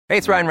Hey,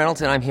 it's Ryan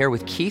Reynolds, and I'm here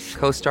with Keith,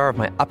 co-star of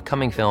my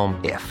upcoming film,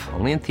 If,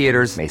 only in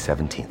theaters May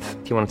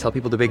 17th. Do you want to tell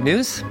people the big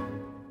news?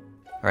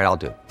 All right, I'll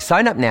do it.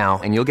 Sign up now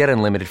and you'll get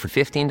unlimited for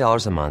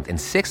 $15 a month and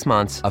 6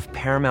 months of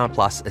Paramount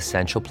Plus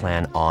Essential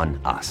Plan on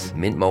us.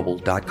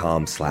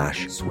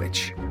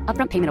 MintMobile.com/switch.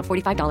 Upfront payment of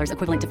 $45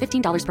 equivalent to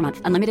 $15 per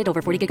month. Unlimited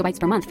over 40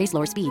 gigabytes per month. Face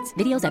lower speeds.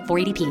 Videos at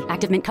 480p.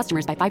 Active Mint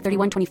customers by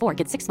 531.24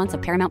 get 6 months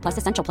of Paramount Plus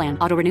Essential Plan.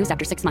 Auto renews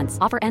after 6 months.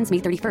 Offer ends May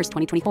 31st,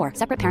 2024.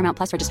 Separate Paramount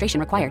Plus registration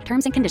required.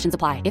 Terms and conditions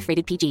apply if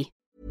rated PG.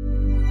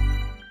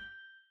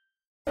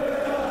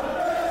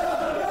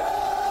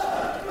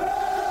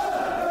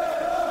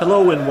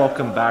 Hello and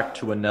welcome back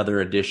to another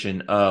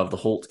edition of the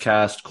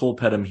Holtcast. Cole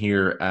Pedham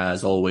here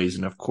as always,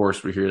 and of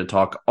course we're here to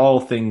talk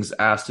all things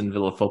Aston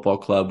Villa Football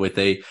Club with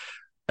a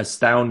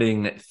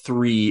astounding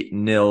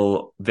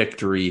 3-0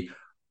 victory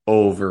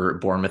over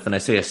Bournemouth. And I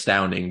say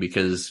astounding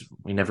because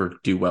we never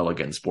do well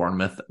against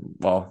Bournemouth.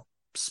 Well,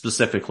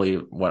 specifically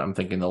what I'm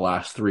thinking the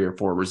last 3 or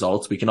 4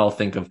 results. We can all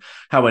think of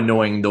how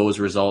annoying those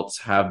results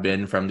have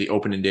been from the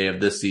opening day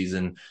of this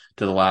season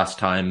to the last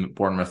time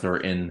Bournemouth were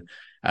in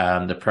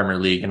the Premier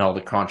League and all the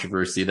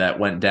controversy that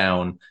went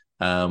down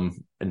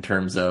in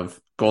terms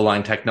of goal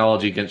line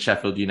technology against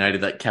Sheffield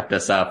United that kept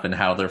us up and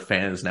how their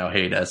fans now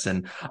hate us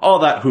and all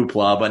that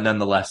hoopla. But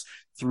nonetheless,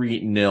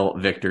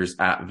 3-0 victors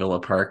at Villa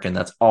Park, and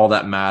that's all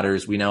that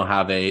matters. We now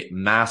have a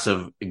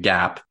massive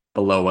gap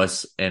below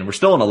us, and we're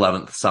still in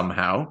 11th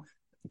somehow.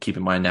 Keep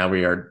in mind now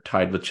we are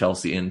tied with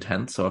Chelsea in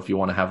 10th, so if you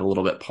want to have a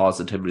little bit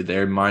positivity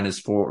there,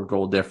 -4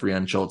 goal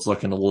differential, it's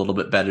looking a little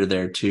bit better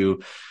there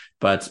too.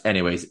 But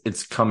anyways,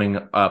 it's coming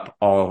up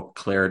all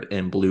claret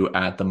in blue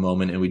at the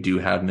moment, and we do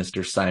have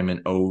Mr.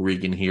 Simon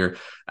O'Regan here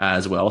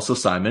as well. So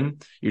Simon,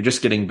 you're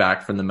just getting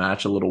back from the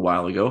match a little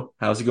while ago.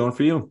 How's it going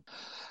for you?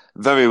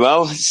 Very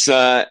well.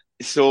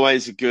 It's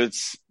always a good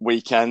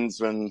weekend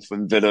when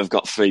Villa have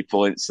got 3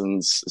 points,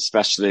 and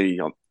especially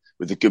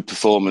with a good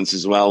performance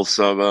as well.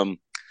 So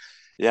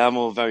yeah, I'm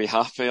all very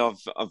happy. I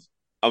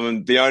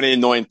mean, the only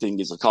annoying thing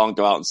is I can't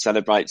go out and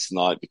celebrate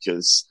tonight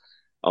because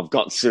I've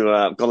got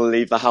to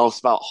leave the house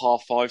about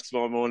 5:30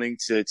 tomorrow morning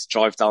to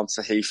drive down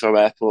to Heathrow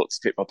Airport to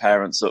pick my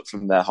parents up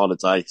from their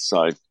holiday.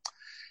 So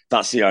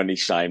that's the only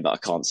shame that I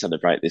can't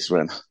celebrate this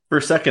win. For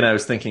a second, I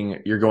was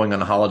thinking you're going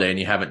on a holiday and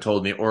you haven't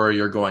told me, or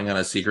you're going on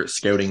a secret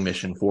scouting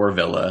mission for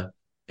Villa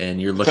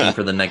and you're looking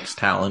for the next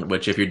talent,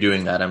 which if you're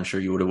doing that, I'm sure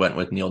you would have went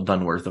with Neil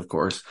Dunworth, of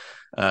course,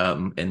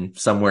 and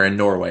somewhere in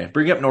Norway.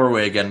 Bring up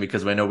Norway again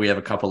because I know we have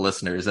a couple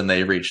listeners and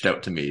they reached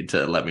out to me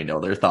to let me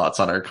know their thoughts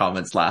on our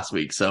comments last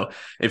week. So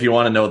if you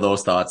want to know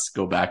those thoughts,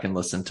 go back and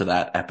listen to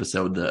that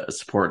episode. The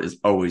support is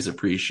always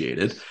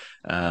appreciated.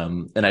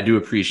 And I do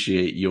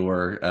appreciate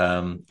your,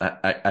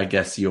 I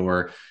guess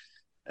your,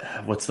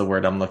 what's the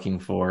word I'm looking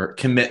for?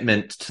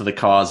 Commitment to the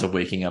cause of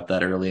waking up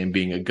that early and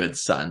being a good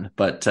son.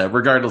 But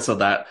regardless of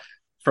that,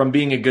 from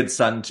being a good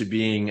son to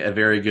being a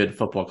very good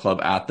football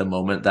club at the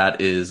moment,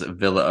 that is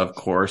Villa, of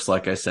course.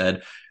 Like I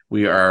said,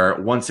 we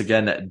are once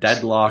again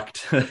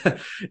deadlocked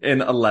in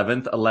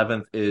 11th.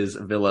 11th is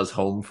Villa's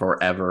home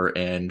forever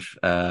and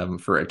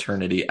for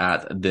eternity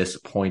at this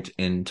point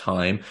in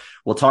time.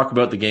 We'll talk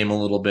about the game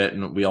a little bit,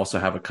 and we also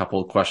have a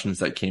couple of questions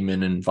that came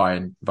in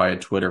via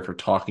Twitter for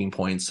talking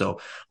points.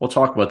 So we'll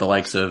talk about the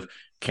likes of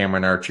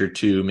Cameron Archer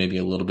too, maybe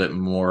a little bit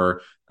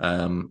more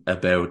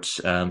about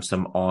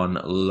some on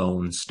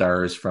loan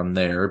stars from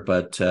there.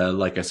 But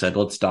like I said,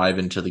 let's dive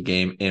into the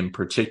game in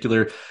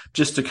particular,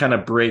 just to kind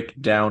of break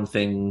down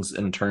things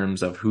in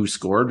terms of who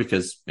scored,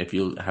 because if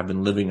you have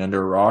been living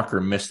under a rock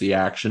or missed the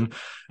action,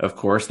 of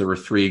course, there were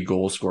 3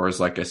 goal scorers.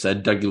 Like I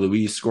said, Dougie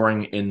Luiz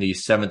scoring in the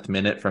 7th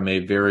minute from a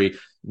very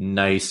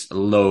nice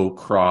low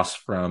cross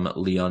from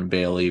Leon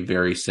Bailey.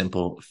 Very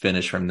simple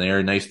finish from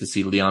there. Nice to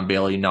see Leon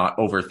Bailey not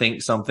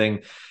overthink something.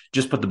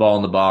 Just put the ball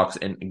in the box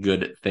and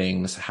good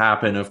things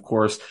happen. Of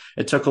course,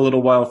 it took a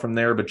little while from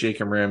there, but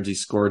Jacob Ramsey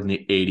scored in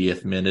the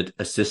 80th minute,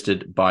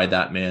 assisted by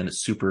that man,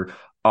 Super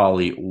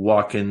Ollie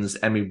Watkins.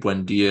 Emi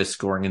Buendia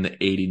scoring in the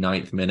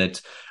 89th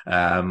minute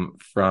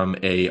from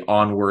a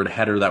onward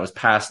header that was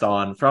passed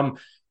on from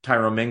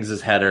Tyrone Mings'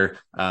 header.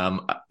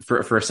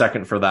 For a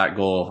second for that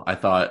goal, I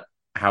thought,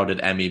 how did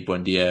Emi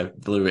Buendia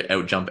literally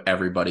outjump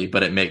everybody?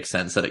 But it makes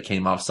sense that it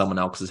came off someone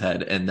else's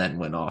head and then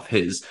went off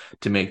his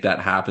to make that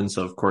happen.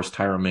 So, of course,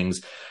 Tyrone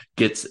Mings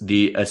gets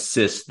the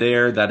assist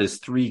there. That is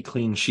 3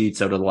 clean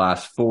sheets out of the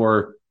last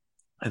 4.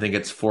 I think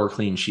it's 4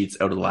 clean sheets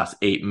out of the last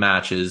 8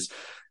 matches.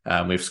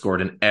 We've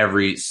scored in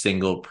every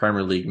single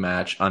Premier League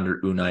match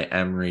under Unai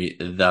Emery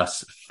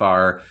thus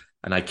far.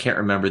 And I can't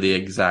remember the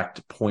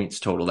exact points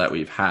total that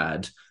we've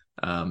had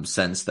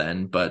since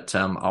then, but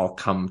I'll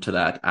come to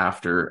that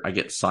after I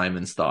get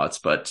Simon's thoughts.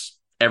 But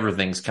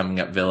everything's coming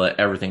up Villa,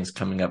 everything's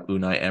coming up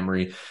Unai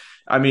Emery.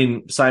 I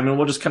mean, Simon,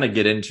 we'll just kind of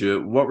get into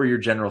it. What were your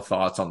general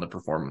thoughts on the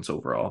performance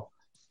overall?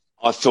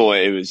 I thought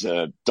it was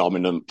a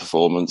dominant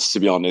performance, to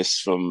be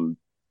honest. From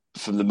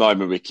the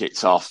moment we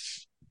kicked off,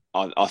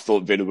 I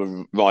thought Villa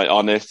were right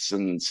on it,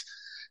 and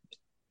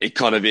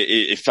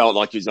it felt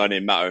like it was only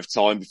a matter of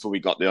time before we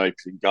got the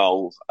opening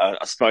goal.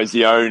 I suppose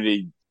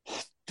the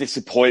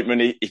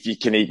disappointment, if you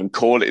can even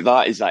call it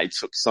that, is that it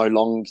took so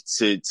long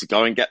to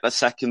go and get the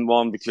second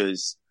one,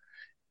 because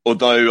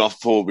although I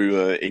thought we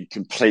were in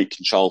complete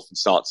control from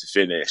start to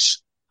finish,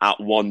 at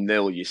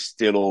 1-0, you're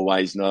still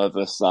always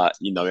nervous that,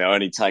 it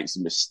only takes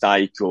a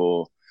mistake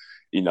or,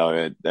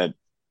 a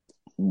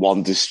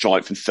wonder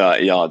strike from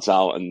 30 yards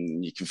out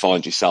and you can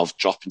find yourself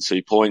dropping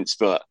 2 points.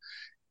 But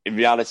in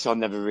reality, I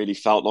never really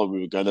felt like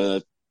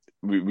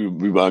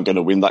we weren't going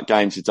to win that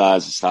game today.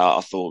 As I say,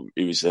 I thought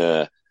it was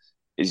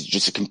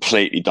just a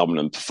completely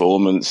dominant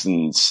performance.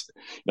 And,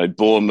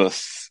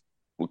 Bournemouth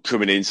were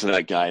coming into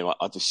that game,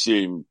 I'd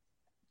assume,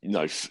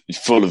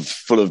 full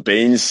of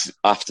beans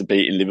after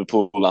beating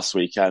Liverpool last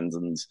weekend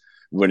and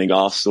winning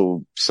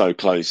Arsenal so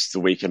close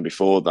the weekend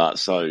before that.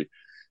 So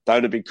they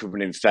would have been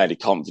coming in fairly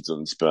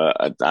confident.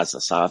 But as I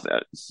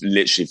said,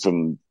 literally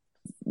from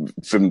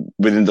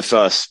within the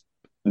first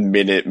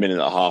minute and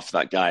a half of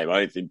that game, I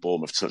don't think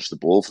Bournemouth touched the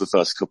ball for the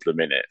first couple of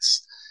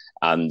minutes.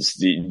 And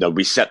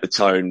we set the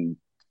tone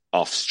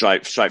off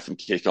straight from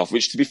kick-off,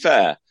 which, to be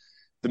fair,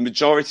 the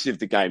majority of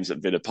the games at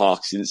Villa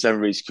Park since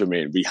Emery's come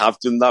in, we have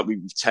done that.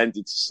 We've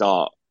tended to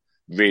start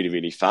really,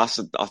 really fast.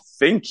 And I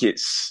think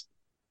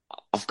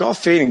I've got a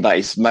feeling that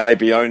it's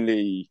maybe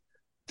only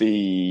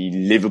the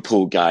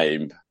Liverpool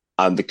game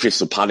and the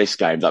Crystal Palace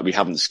game that we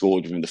haven't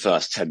scored within the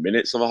first 10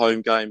 minutes of a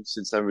home game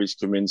since Emery's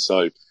come in.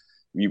 So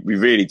we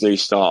really do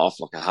start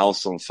off like a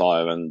house on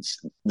fire. And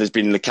there's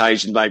been an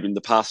occasion maybe in the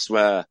past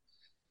where,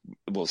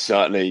 well,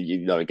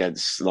 certainly,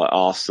 against like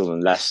Arsenal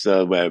and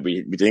Leicester, where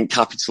we didn't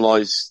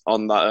capitalise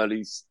on that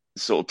early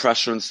sort of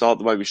pressure and start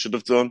the way we should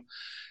have done.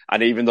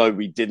 And even though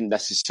we didn't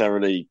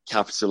necessarily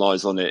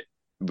capitalise on it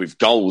with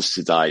goals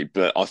today,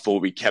 but I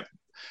thought we kept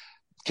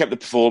the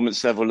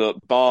performance level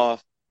up, bar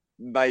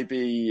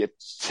maybe a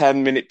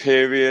 10-minute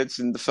period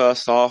in the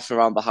first half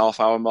around the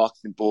half-hour mark.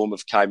 And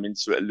Bournemouth came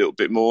into it a little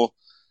bit more,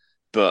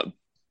 but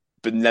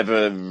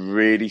never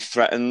really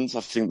threatened. I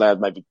think they had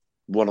maybe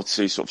 1 or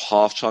 2 sort of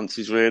half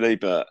chances really,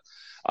 but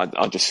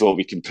I just thought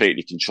we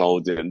completely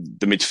controlled it. And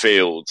the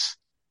midfield,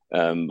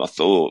 I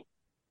thought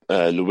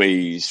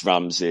Louise,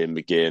 Ramsey and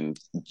McGinn,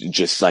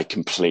 they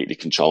completely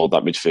controlled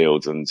that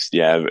midfield. And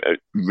yeah, a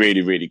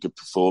really, really good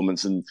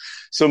performance. And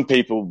some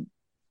people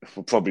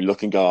will probably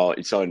look and go, oh,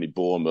 it's only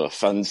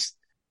Bournemouth. And,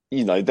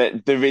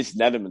 there is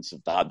an element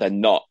of that. They're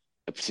not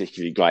a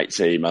particularly great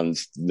team and,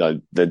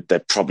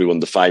 they're probably one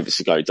of the favourites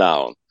to go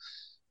down.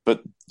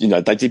 But,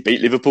 they did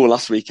beat Liverpool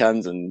last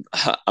weekend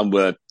and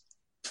were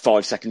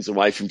 5 seconds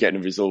away from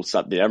getting a result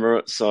at the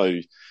Emirates. So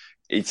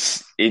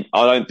I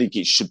don't think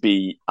it should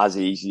be as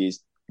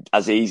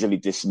easily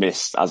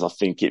dismissed as I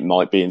think it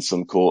might be in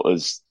some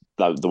quarters,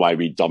 the way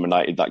we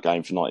dominated that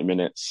game for 90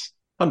 minutes.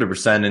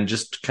 100%. And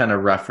just to kind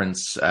of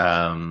reference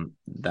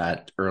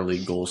that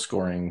early goal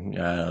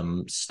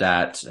scoring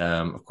stat,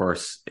 of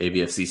course,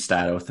 AVFC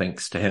Stato,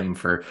 thanks to him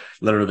for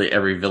literally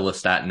every Villa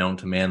stat known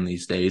to man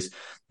these days.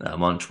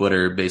 On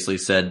Twitter, basically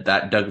said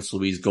that Douglas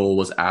Luiz goal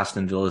was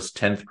Aston Villa's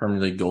 10th Premier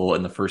League goal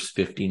in the first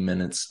 15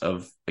 minutes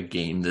of a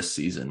game this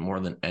season, more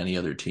than any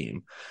other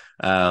team.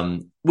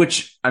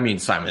 Which, I mean,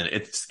 Simon,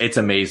 it's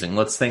amazing.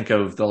 Let's think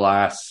of the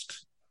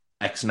last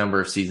X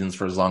number of seasons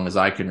for as long as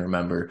I can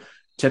remember.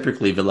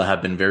 Typically, Villa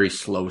have been very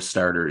slow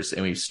starters,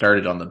 and we've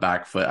started on the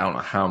back foot I don't know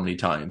how many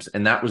times.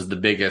 And that was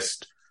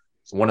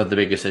one of the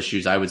biggest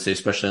issues, I would say,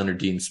 especially under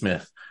Dean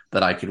Smith,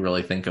 that I could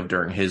really think of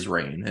during his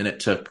reign. And it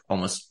took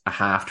almost a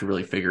half to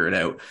really figure it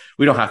out.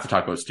 We don't have to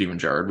talk about Steven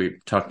Gerrard. We've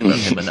talked about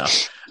him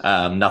enough.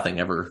 Nothing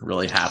ever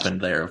really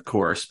happened there, of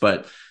course.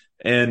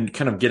 And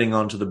kind of getting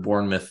onto the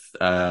Bournemouth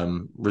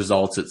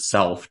results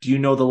itself, do you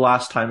know the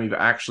last time we've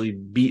actually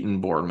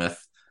beaten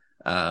Bournemouth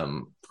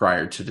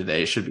prior to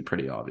today? It should be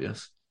pretty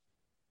obvious.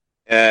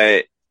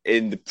 In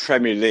the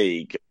Premier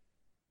League,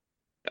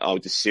 I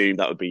would assume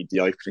that would be the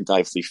opening day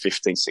of the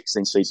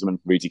 15-16 season when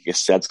Rudy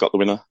Gussed's got the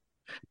winner.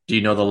 Do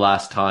you know the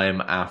last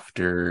time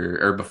after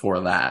or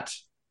before that?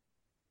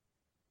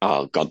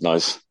 Oh, God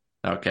knows.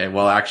 Okay,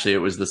 well, actually, it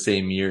was the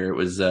same year. It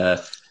was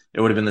it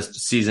would have been the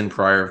season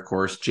prior, of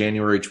course,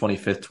 January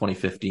 25th,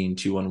 2015,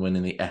 2-1 win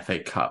in the FA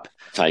Cup.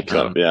 FA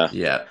Cup, yeah.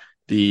 Yeah.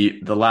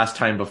 The last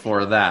time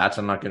before that,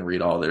 I'm not going to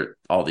read all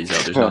these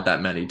out. There's not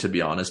that many, to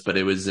be honest, but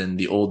it was in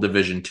the old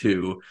Division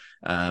 2,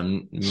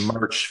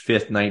 March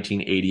 5th,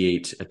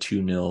 1988, a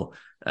 2-0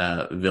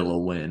 Villa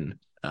win.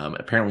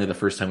 Apparently the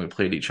first time we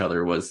played each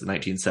other was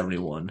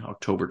 1971,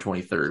 October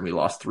 23rd. We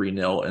lost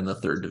 3-0 in the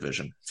third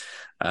division.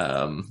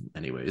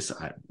 Anyways,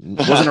 I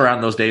wasn't around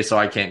those days, so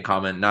I can't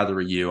comment. Neither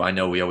were you. I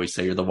know we always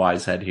say you're the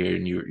wise head here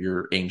and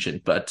you're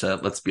ancient, but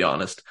let's be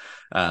honest.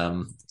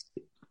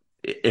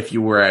 If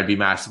you were, I'd be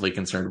massively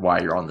concerned why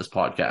you're on this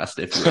podcast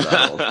if you were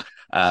that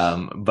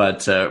old.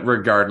 But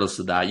regardless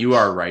of that, you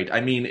are right.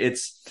 I mean,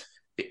 it's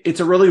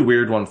a really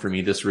weird one for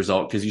me, this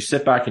result, because you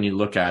sit back and you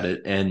look at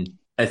it, and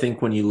I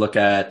think when you look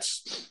at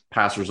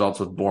past results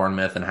with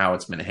Bournemouth and how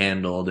it's been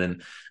handled,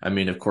 and I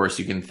mean, of course,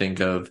 you can think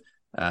of,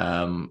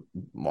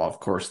 of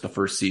course, the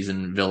first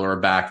season, Villa are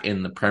back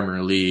in the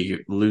Premier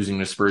League, losing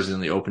to Spurs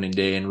in the opening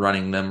day and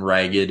running them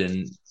ragged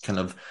and kind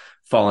of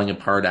falling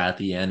apart at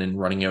the end and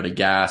running out of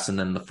gas. And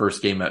then the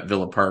first game at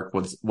Villa Park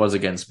was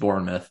against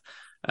Bournemouth.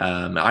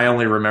 I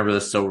only remember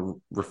this so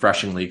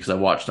refreshingly because I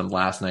watched them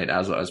last night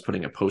as I was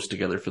putting a post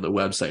together for the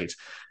website.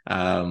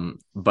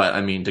 But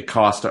I mean, to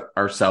cost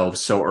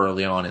ourselves so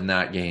early on in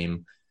that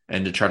game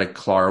and to try to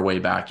claw our way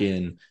back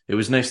in, it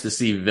was nice to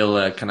see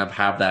Villa kind of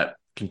have that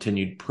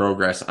continued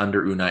progress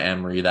under Unai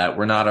Emery, that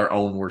we're not our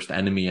own worst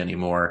enemy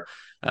anymore.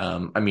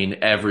 I mean,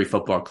 every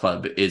football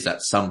club is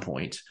at some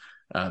point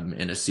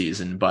in a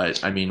season,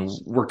 but I mean,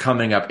 we're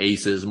coming up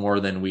aces more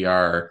than we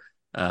are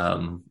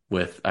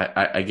with,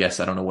 I guess,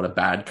 I don't know what a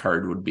bad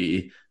card would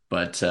be,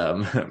 but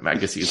I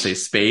guess you could say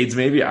spades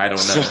maybe. I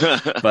don't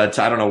know, but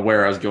I don't know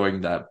where I was going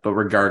with that. But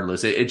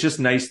regardless, it's just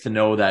nice to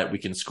know that we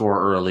can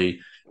score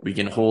early. We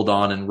can hold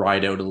on and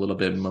ride out a little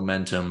bit of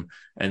momentum.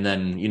 And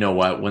then, you know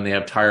what, when they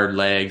have tired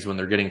legs, when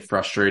they're getting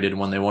frustrated,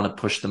 when they want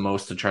to push the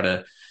most to try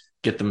to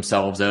get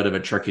themselves out of a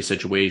tricky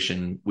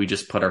situation, we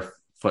just put our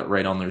foot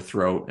right on their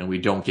throat and we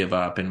don't give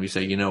up. And we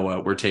say, you know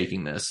what, we're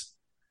taking this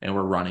and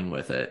we're running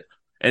with it.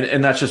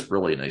 And that's just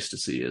really nice to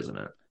see, isn't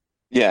it?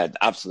 Yeah,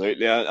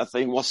 absolutely. I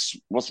think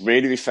what's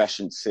really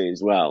refreshing to see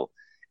as well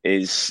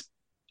is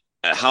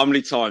how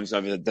many times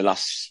over the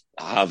last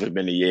however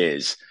many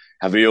years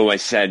have we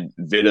always said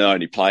Villa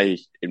only play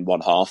in one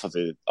half of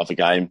a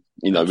game?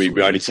 You know, we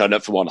only turn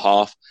up for one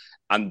half,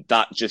 and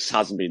that just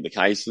hasn't been the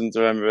case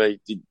under Emery.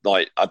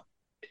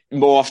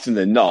 More often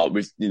than not,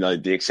 with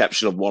the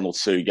exception of one or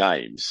two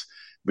games,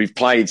 we've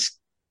played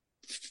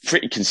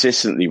pretty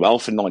consistently well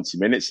for 90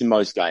 minutes in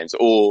most games,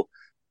 or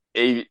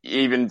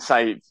even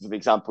say, for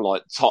example,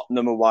 like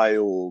Tottenham away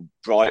or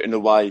Brighton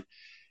away,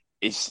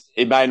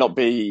 it may not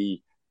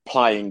be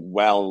playing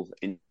well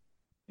in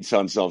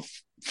terms of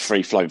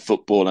free-flowing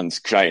football and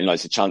creating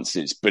loads of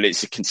chances, but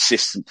it's a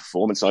consistent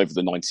performance over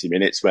the 90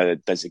 minutes where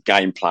there's a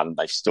game plan and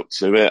they've stuck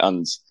to it.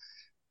 And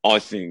I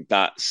think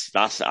that's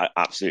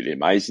absolutely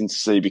amazing to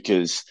see,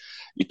 because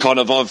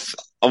I've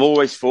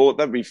always thought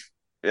that we've,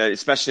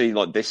 especially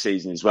like this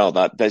season as well,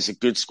 that there's a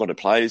good squad of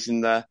players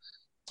in there,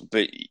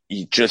 but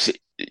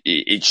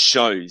it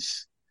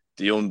shows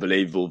the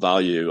unbelievable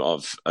value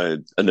of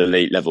an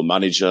elite level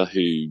manager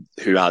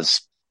who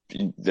has,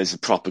 there's a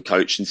proper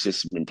coaching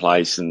system in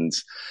place, and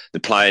the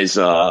players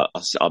are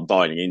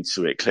buying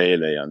into it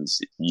clearly, and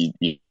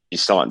you're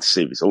starting to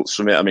see results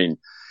from it. I mean,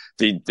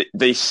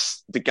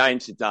 the game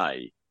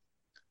today,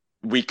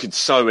 we could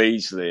so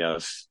easily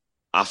have,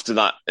 after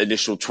that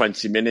initial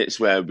 20 minutes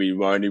where we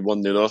were only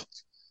 1-0 up,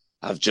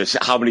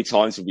 how many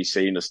times have we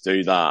seen us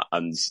do that?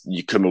 And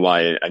you come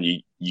away and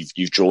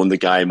you've drawn the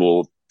game,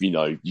 or,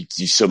 you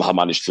somehow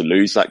managed to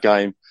lose that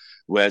game.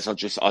 Whereas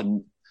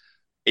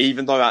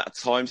even though at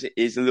times it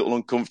is a little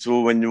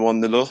uncomfortable when you're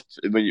 1-0 up,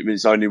 when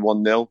it's only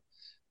 1-0,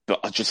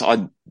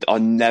 but I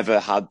never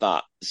had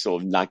that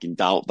sort of nagging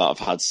doubt that I've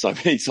had so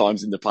many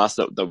times in the past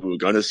that we were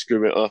going to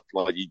screw it up.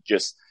 Like,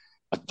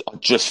 I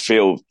just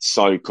feel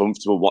so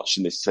comfortable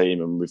watching this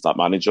team and with that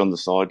manager on the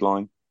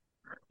sideline.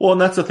 Well,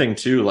 and that's the thing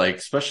too, like,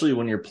 especially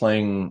when you're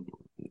playing,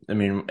 I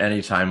mean,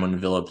 anytime when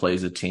Villa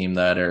plays a team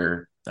that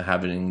are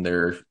having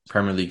their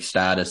Premier League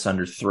status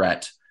under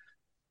threat,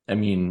 I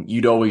mean,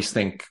 you'd always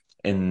think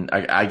in,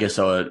 I guess,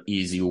 an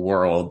easy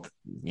world,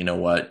 you know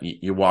what,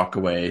 you walk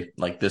away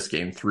like this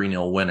game,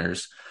 3-0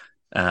 winners.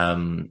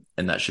 And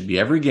that should be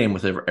every game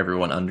with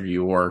everyone under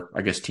you, or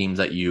I guess teams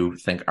that you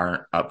think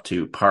aren't up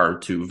to par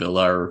to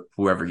Villa or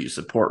whoever you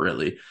support,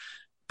 really.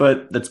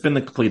 But that's been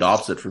the complete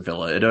opposite for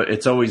Villa.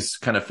 It's always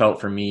kind of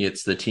felt for me,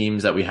 it's the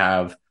teams that we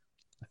have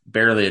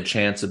barely a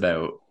chance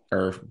about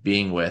or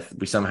being with,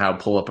 we somehow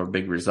pull up a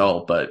big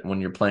result. But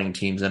when you're playing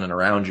teams in and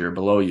around you or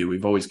below you,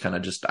 we've always kind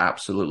of just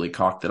absolutely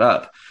cocked it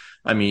up.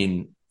 I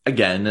mean,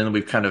 again, and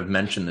we've kind of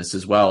mentioned this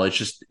as well, it's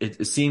just,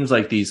 it seems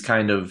like these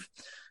kind of,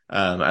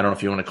 I don't know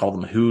if you want to call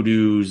them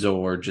hoodoos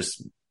or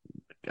just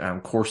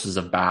courses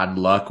of bad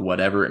luck,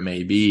 whatever it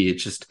may be.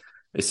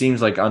 It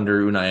seems like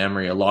under Unai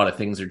Emery, a lot of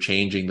things are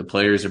changing. The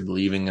players are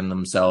believing in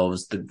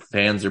themselves. The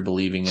fans are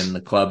believing in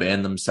the club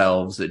and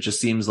themselves. It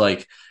just seems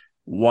like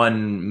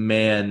one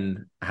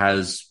man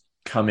has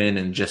come in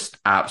and just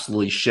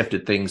absolutely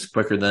shifted things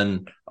quicker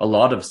than a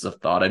lot of us have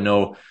thought. I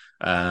know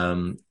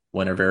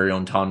when our very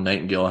own Tom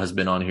Nightingale has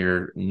been on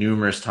here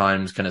numerous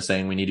times kind of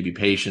saying we need to be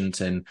patient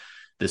and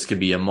this could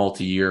be a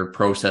multi-year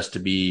process to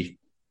be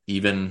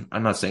even,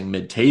 I'm not saying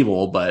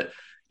mid-table, but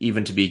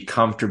even to be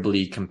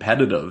comfortably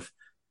competitive.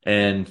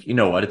 And you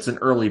know what? It's an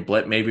early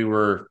blip. Maybe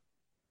we're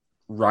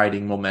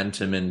riding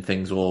momentum and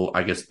things will,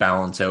 I guess,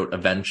 balance out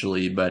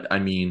eventually. But I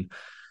mean,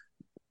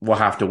 we'll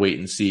have to wait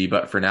and see.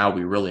 But for now,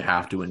 we really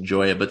have to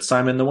enjoy it. But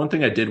Simon, the one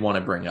thing I did want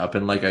to bring up,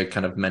 and like I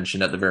kind of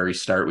mentioned at the very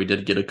start, we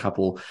did get a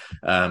couple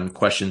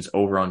questions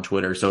over on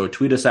Twitter. So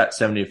tweet us at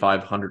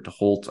 7500 to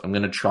Holt. I'm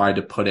going to try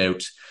to put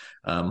out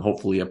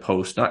hopefully a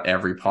post, not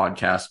every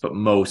podcast, but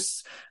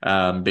most,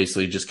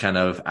 basically just kind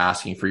of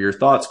asking for your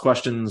thoughts,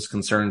 questions,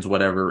 concerns,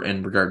 whatever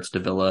in regards to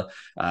Villa.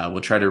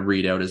 We'll try to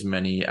read out as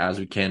many as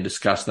we can,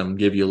 discuss them,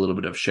 give you a little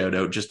bit of shout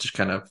out just to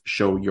kind of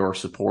show your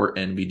support.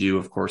 And we do,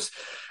 of course,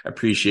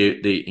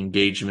 appreciate the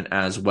engagement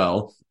as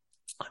well.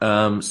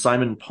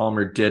 Simon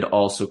Palmer did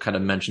also kind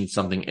of mention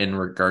something in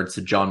regards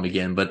to John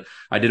McGinn, but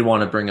I did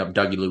want to bring up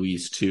Dougie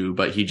Luiz too.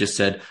 But he just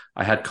said,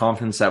 I had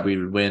confidence that we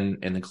would win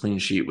and the clean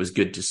sheet was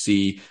good to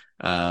see.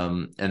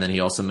 And then he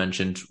also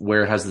mentioned,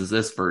 where has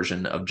this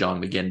version of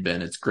John McGinn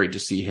been? It's great to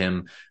see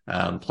him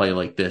play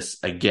like this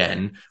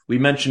again. We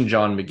mentioned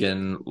John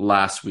McGinn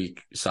last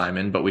week,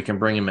 Simon, but we can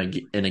bring him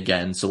in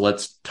again. So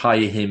let's tie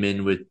him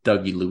in with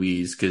Dougie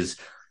Luiz, because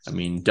I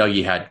mean,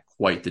 Dougie had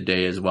quite the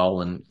day as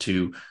well. And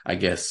to, I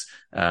guess,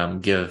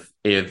 give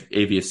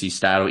AVFC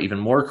Stato even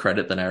more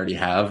credit than I already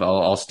have,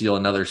 I'll steal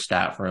another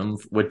stat from him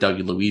with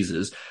Dougie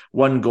Luiz's.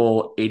 1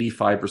 goal,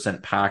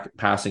 85%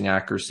 passing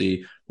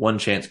accuracy, 1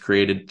 chance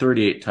created,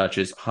 38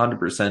 touches,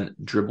 100%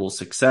 dribble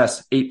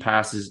success, 8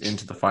 passes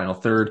into the final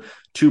third,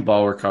 2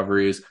 ball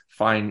recoveries,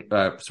 5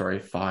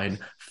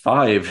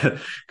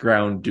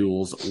 ground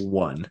duels,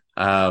 1.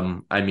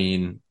 I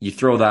mean, you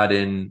throw that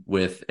in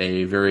with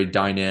a very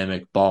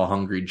dynamic,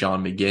 ball-hungry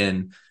John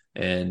McGinn,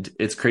 and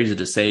it's crazy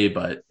to say,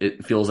 but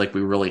it feels like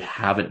we really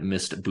haven't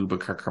missed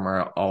Boubacar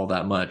Kamara all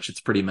that much.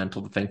 It's pretty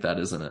mental to think that,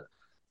 isn't it?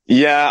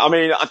 Yeah, I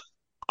mean,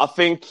 I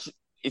think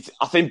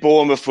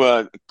Bournemouth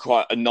were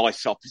quite a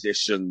nice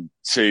opposition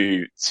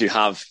to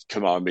have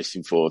Kamara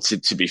missing for.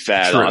 To be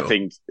fair, like, I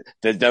think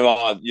there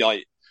are,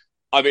 like,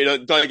 I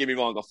mean, don't get me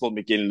wrong, I thought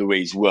McGinn and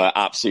Luiz were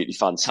absolutely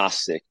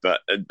fantastic,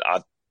 but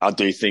I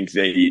do think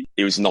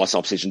it was a nice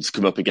opposition to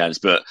come up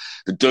against. But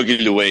the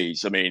Dougie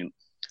Luiz, I mean,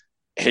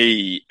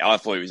 I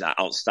thought he was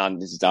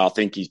outstanding today. I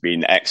think he's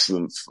been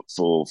excellent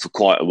for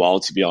quite a while,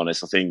 to be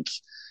honest. I think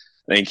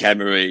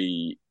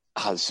Emery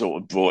has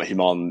sort of brought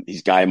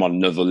his game on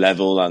another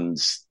level, and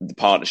the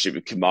partnership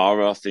with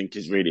Kamara, I think,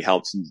 has really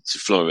helped him to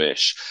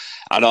flourish.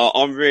 And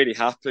I'm really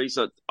happy.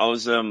 So I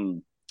was,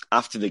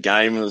 after the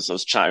game, I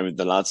was chatting with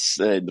the lads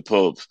in the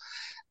pub,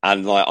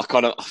 and like,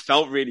 I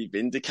felt really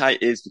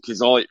vindicated,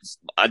 because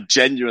I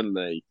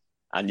genuinely,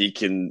 and you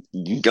can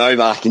go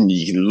back and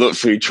you can look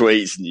through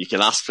tweets and you can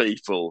ask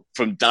people,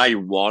 from day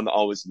one,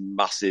 I was a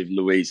massive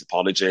Luiz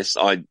apologist.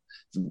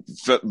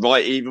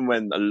 Even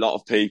when a lot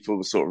of people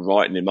were sort of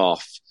writing him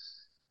off,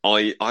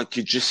 I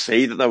could just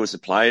see that there was a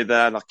player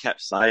there, and I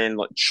kept saying,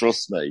 like,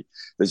 trust me,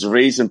 there's a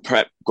reason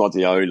Pep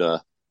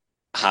Guardiola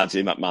had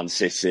him at Man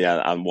City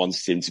and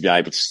wanted him to be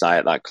able to stay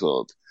at that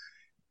club.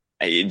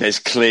 There was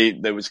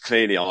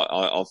clearly,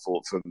 I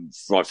thought,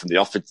 right from the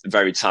off, a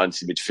very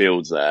talented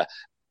midfielder there.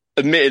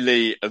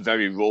 Admittedly, a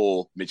very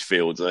raw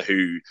midfielder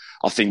who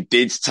I think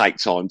did take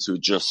time to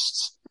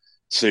adjust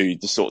to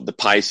the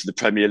pace of the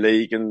Premier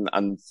League,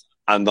 and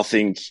I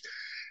think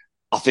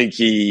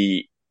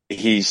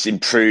he's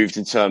improved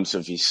in terms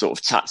of his sort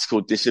of tactical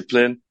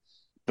discipline,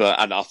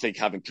 and I think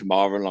having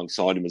Kamara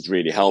alongside him has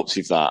really helped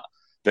with that.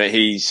 But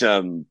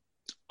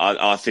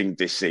I think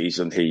this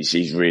season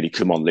he's really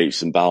come on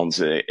leaps and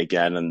bounds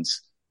again, and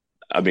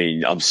I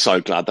mean, I'm so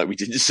glad that we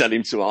didn't sell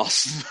him to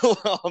Arsenal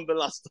on the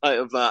last day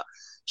of that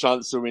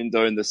transfer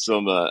window in the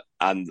summer,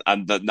 and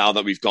that now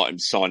that we've got him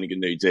signing a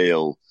new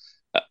deal,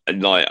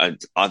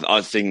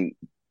 I think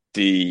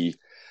the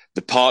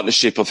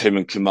partnership of him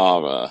and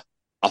Kamara,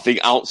 I think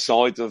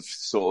outside of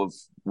sort of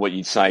what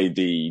you'd say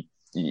the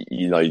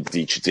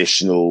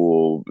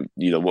traditional,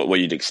 what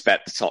you'd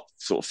expect the top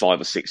sort of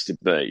 5 or 6 to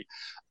be,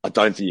 I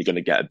don't think you're going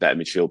to get a better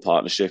midfield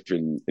partnership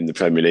in the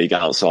Premier League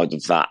outside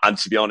of that. And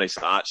to be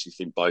honest, I actually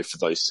think both of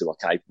those two are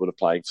capable of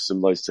playing for some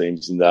of those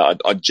teams in there.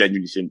 I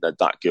genuinely think they're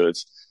that good.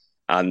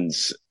 And,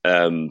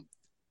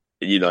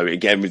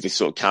 again, with this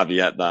sort of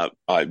caveat that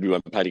we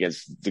weren't playing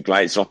against the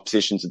greatest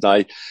opposition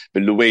today,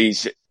 but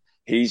Luiz,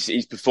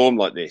 he's performed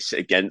like this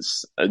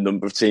against a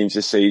number of teams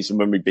this season.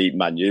 When we beat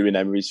Man U in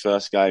Emery's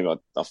first game, I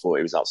thought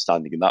he was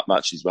outstanding in that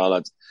match as well.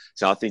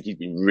 So I think he's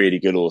been really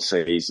good all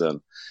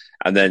season.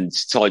 And then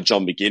to tie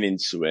John McGinn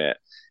into it,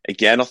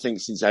 again, I think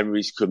since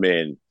Emery's come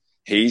in,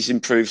 he's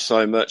improved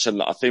so much.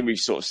 And I think we've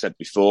sort of said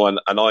before,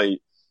 and I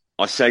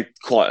said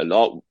quite a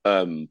lot,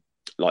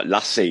 like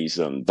last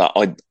season, that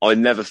I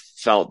never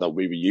felt that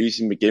we were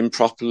using McGinn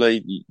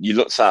properly. You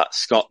looked at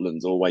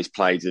Scotland, always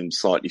played him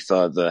slightly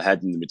further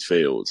ahead in the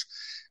midfield,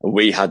 and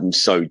we had him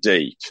so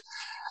deep.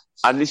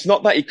 And it's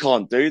not that he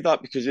can't do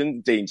that, because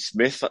in Dean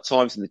Smith, at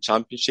times in the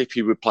Championship,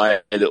 he would play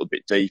a little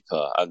bit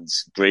deeper, and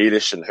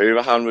Grealish and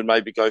Hourihane would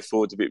maybe go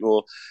forward a bit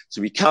more.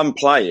 So he can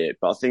play it,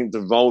 but I think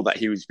the role that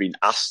he was being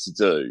asked to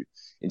do,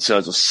 in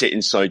terms of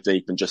sitting so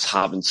deep and just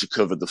having to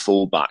cover the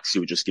fullbacks who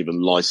were just given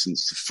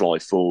license to fly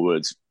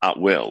forward at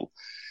will,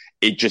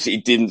 it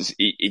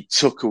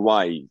took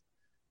away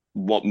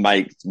what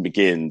made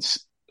McGinn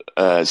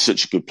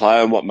such a good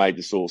player, and what made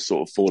us all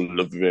sort of fall in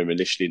love with him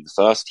initially in the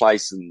first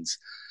place. And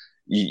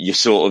you're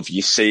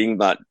seeing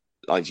that,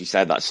 like you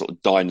said, that sort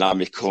of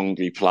dynamic,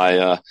 hungry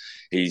player.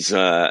 He's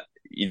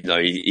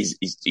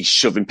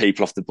shoving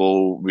people off the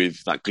ball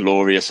with that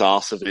glorious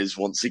arse of his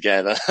once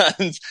again,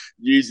 and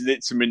using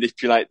it to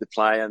manipulate the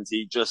play. And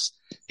he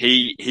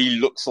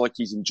looks like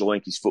he's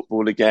enjoying his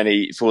football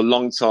again. For a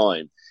long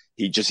time,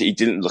 he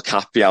didn't look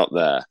happy out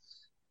there.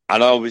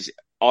 And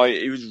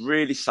it was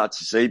really sad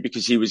to see,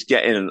 because he was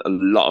getting a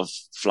lot of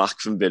flack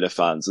from Villa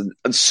fans,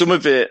 and some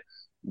of it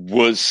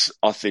was,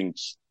 I think,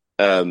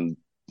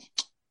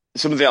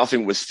 some of it I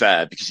think was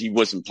fair because he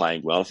wasn't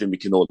playing well. I think we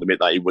can all admit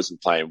that he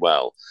wasn't playing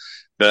well.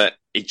 But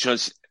it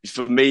just,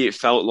 for me, it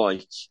felt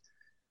like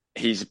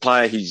he's a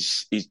player.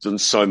 He's done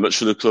so much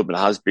for the club and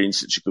has been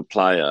such a good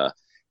player.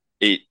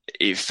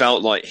 It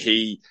felt like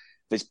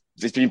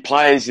there's been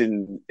players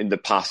in the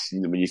past,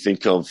 when you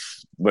think of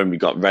when we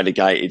got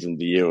relegated in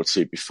the year or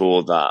two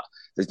before that,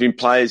 there's been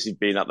players who've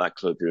been at that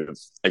club who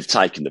have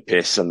taken the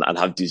piss and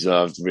have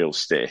deserved real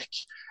stick.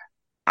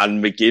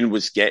 And McGinn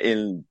was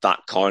getting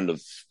that kind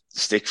of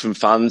stick from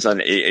fans,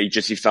 and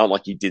he felt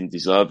like he didn't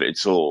deserve it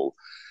at all.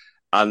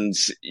 And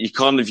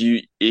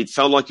it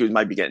felt like it was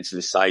maybe getting to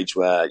the stage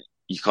where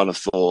you kind of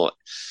thought,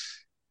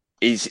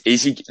 is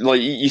he, like,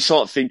 you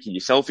start thinking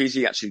yourself, is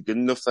he actually good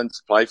enough then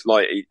to play for,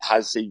 like,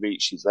 has he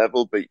reached his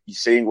level? But you're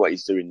seeing what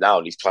he's doing now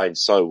and he's playing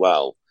so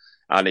well.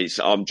 And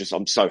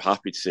I'm so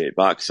happy to see it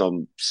back because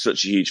I'm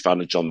such a huge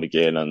fan of John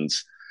McGinn. And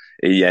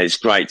yeah, it's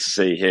great to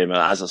see him. And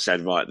as I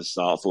said right at the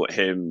start, I thought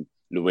him,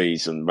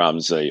 Louise and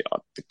Ramsey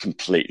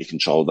completely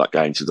controlled that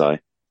game today.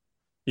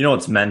 You know,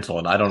 it's mental,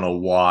 and I don't know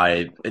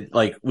why.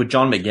 Like, with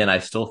John McGinn, I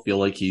still feel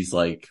like he's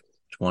like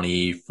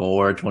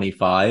 24,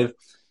 25.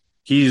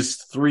 He's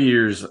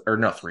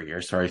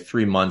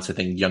 3 months, I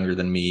think, younger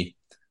than me.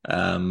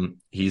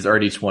 He's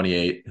already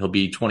 28. He'll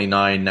be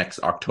 29 next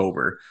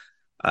October.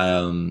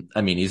 I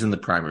mean, he's in the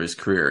prime of his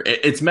career.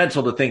 It's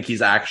mental to think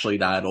he's actually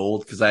that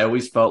old, because I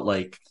always felt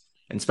like,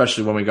 and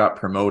especially when we got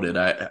promoted,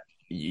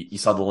 you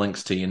saw the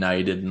links to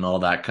United and all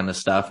that kind of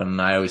stuff,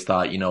 and I always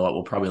thought, you know what,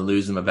 we'll probably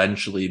lose him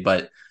eventually.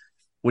 But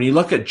when you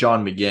look at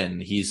John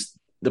McGinn, he's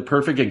the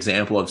perfect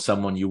example of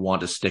someone you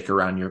want to stick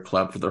around your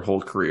club for their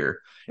whole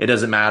career. It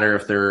doesn't matter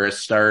if they're a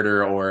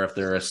starter or if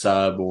they're a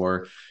sub,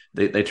 or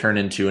they turn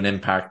into an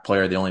impact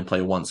player. They only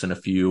play once in a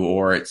few,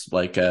 or it's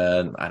like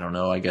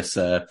I guess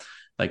the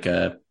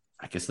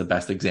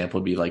best example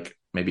would be like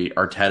maybe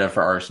Arteta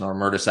for Arsenal or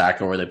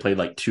Mertesacker, where they played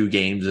like 2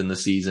 games in the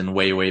season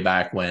way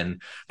back when,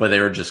 but they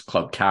were just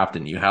club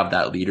captain. You have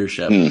that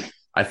leadership.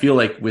 I feel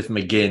like with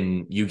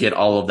McGinn, you get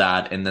all of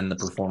that, and then the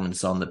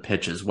performance on the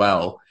pitch as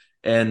well.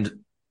 And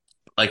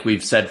like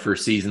we've said for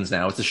seasons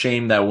now, it's a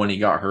shame that when he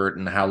got hurt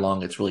and how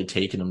long it's really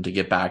taken him to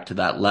get back to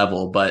that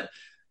level. But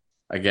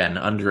again,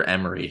 under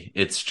Emery,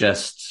 it's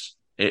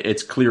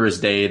clear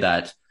as day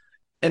that,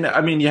 and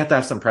I mean, you have to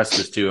have some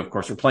practice too. Of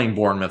course, we're playing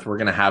Bournemouth. We're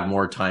going to have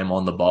more time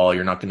on the ball.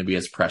 You're not going to be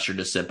as pressured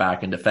to sit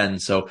back and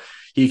defend. So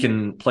he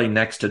can play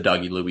next to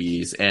Dougie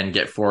Louise and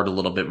get forward a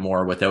little bit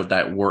more without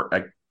that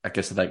I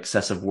guess that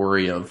excessive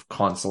worry of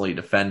constantly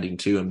defending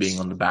too and being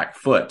on the back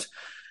foot.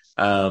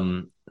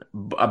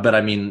 But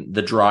I mean,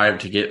 the drive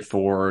to get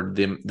forward,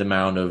 the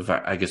amount of,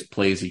 I guess,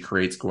 plays he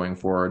creates going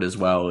forward as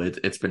well,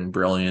 it's been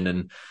brilliant.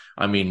 And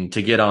I mean,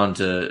 to get on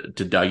to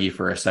Dougie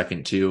for a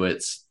second too,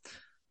 it's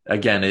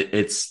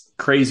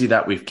crazy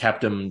that we've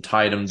kept him,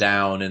 tied him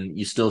down, and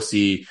you still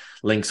see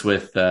links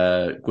with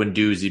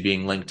Guendouzi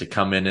being linked to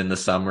come in the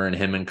summer, and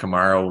him and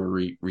Kamara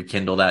will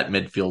rekindle that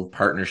midfield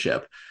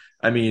partnership.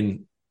 I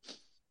mean,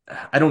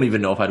 I don't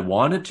even know if I'd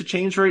want it to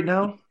change right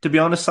now, to be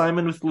honest,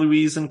 Simon, with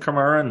Louise and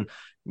Kamara, and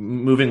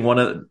moving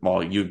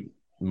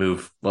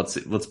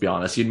let's be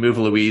honest, you'd move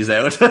Louise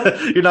out.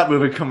 You're not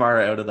moving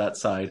Kamara out of that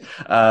side.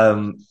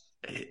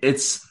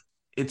 It's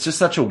just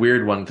such a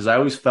weird one, because I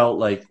always felt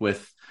like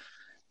with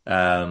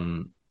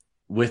Dougie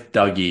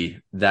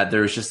that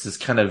there's just this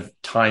kind of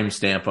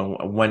timestamp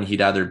on when he'd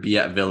either be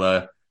at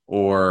Villa,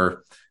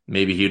 or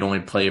maybe he'd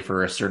only play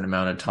for a certain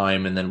amount of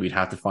time, and then we'd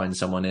have to find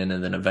someone in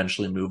and then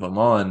eventually move him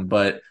on.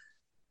 But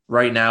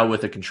right now,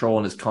 with the control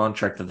in his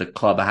contract that the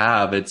club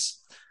have, it's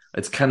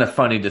kind of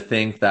funny to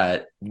think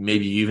that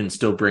maybe you even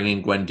still bring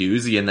in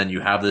Guendouzi, and then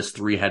you have this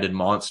 3-headed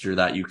monster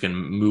that you can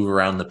move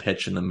around the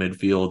pitch in the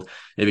midfield.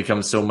 It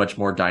becomes so much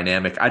more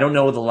dynamic. I don't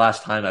know the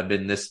last time I've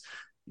been this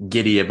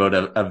giddy about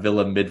a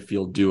Villa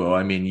midfield duo.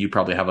 I mean, you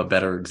probably have a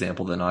better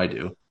example than I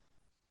do.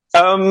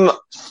 Well,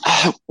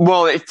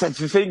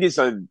 the thing is,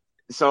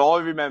 so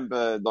I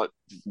remember, like,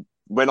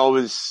 when I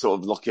was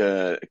sort of like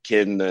a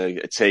kid and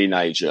a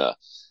teenager,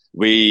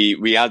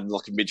 we had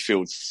like a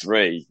midfield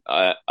 3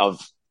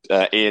 of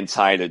Ian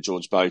Taylor,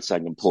 George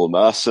Boateng, and Paul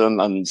Merson,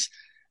 and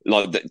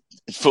like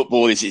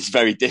football is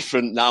very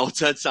different now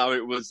to how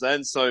it was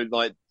then. So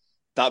like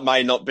that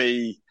may not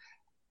be,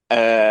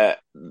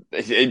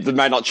 it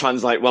may not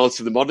translate well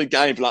to the modern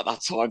game, but at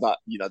that time, that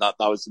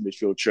was the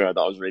midfield trio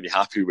that I was really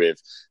happy with.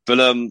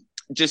 But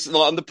just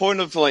like on the point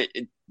of like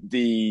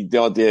the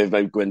idea of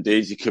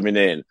Guendouzi coming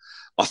in,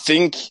 I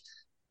think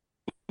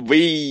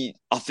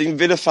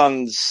Villa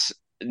fans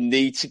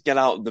need to get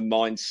out of the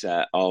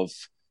mindset of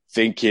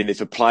thinking if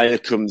a player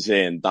comes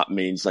in, that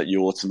means that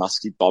you're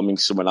automatically bombing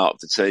someone out of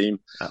the team.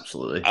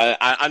 Absolutely. And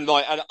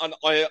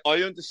I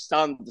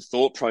understand the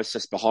thought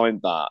process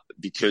behind that,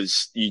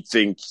 because you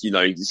think, you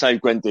say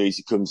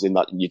Guendouzi comes in,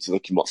 that you're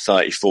looking,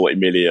 30, 40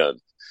 million.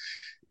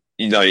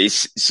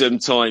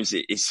 Sometimes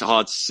it's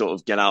hard to sort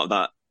of get out of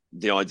that,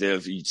 the idea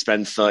of you'd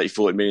spend 30,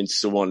 40 million to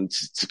someone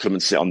to come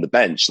and sit on the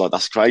bench. Like,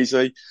 that's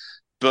crazy.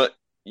 But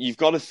you've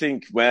got to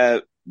think,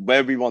 where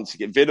where we want to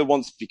get. Villa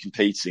wants to be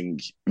competing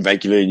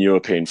regularly in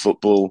European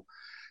football.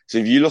 So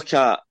if you look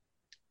at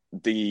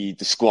the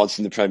squads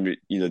in the Premier,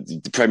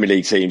 the Premier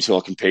League teams who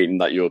are competing in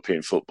that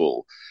European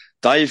football,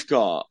 they've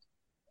got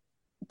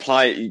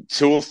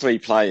two or three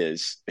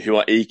players who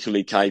are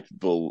equally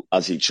capable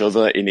as each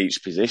other in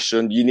each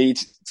position.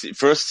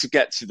 For us to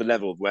get to the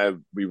level of where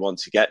we want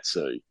to get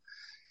to,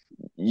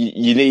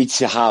 you need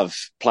to have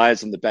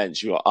players on the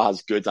bench who are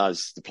as good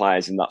as the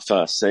players in that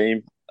first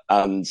team.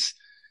 And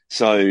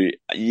so,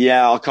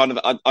 yeah,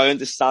 I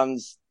understand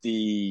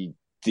the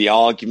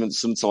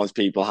arguments sometimes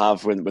people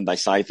have when they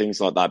say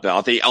things like that. But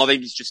I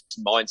think it's just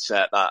a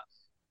mindset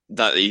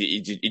that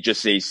he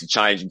just needs to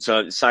change in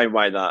terms the same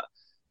way that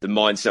the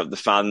mindset of the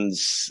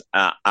fans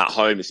at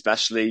home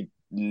especially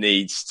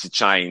needs to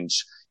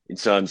change in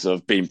terms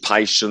of being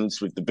patient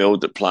with the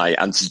build-up play.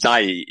 And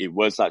today it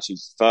was actually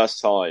the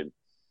first time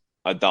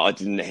that I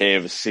didn't hear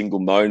a single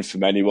moan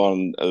from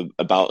anyone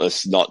about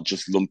us not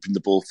just lumping the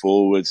ball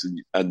forwards,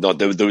 and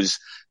there was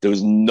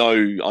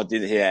I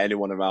didn't hear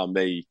anyone around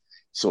me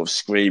sort of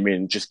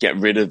screaming, just get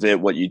rid of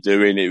it, what you're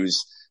doing.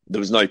 There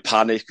was no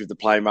panic with the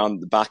playing around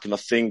the back. And I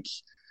think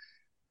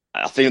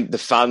the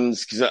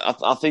fans, because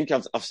I think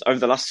I've over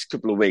the last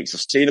couple of weeks,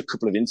 I've seen a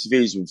couple of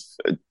interviews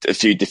with a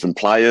few different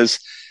players,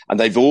 and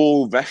they've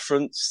all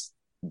referenced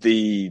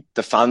the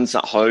fans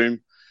at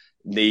home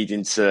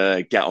needing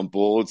to get on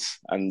board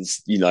and,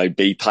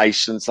 be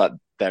patient, that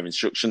their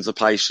instructions are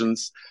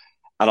patience.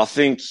 And I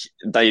think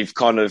they've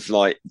kind of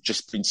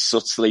just been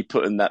subtly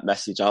putting that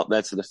message out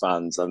there to the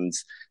fans. And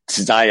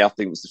today, I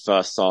think was the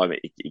first time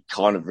it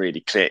kind of really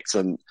clicked.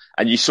 And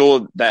you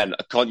saw then,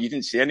 you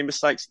didn't see any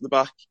mistakes at the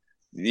back.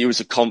 It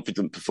was a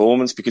confident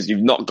performance because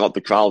you've not got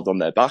the crowd on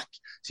their back.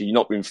 So you're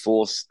not being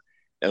forced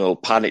or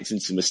panicked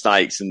into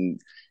mistakes.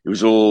 And it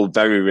was all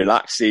very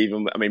relaxed.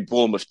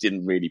 Bournemouth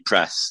didn't really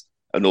press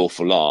an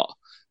awful lot,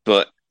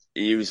 but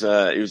he was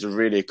a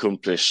really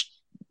accomplished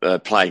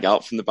playing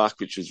out from the back,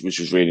 which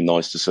was really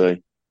nice to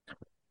see.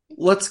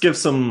 Let's give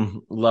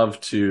some love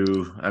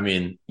to,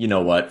 you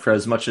know what, for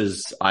as much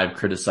as I've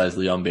criticized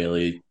Leon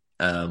Bailey,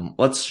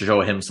 let's show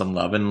him some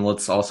love, and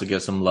let's also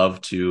give some love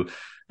to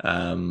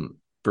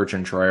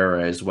Bertrand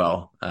Traore as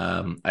well.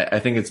 I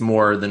think it's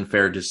more than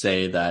fair to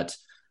say that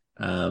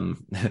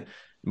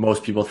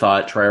most people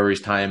thought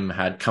Traore's time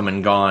had come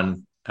and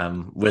gone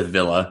with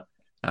Villa.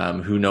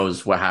 Who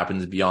knows what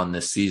happens beyond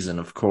this season,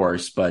 of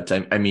course. But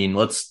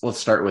let's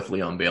start with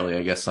Leon Bailey,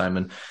 I guess,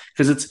 Simon,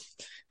 because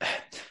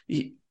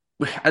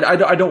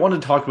I don't want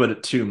to talk about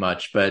it too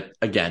much, but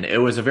again, it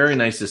was a very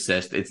nice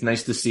assist. It's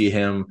nice to see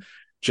him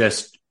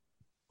just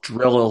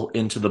drill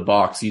into the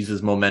box, use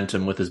his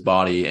momentum with his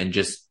body, and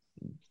just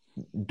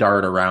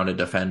dart around a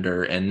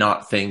defender and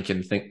not think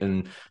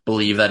and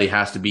believe that he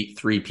has to beat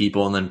three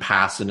people and then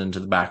pass it into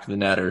the back of the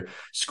net or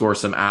score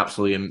some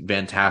absolutely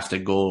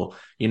fantastic goal.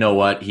 You know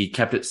what? He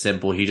kept it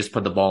simple. He just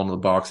put the ball in the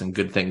box and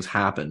good things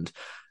happened.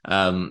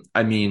 On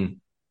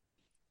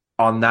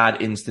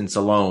that instance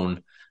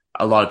alone,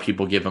 a lot of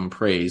people give him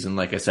praise. And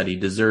like I said, he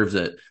deserves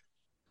it.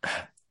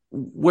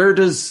 Where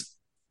does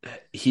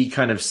he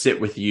kind of sit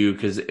with you?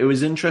 Because it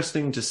was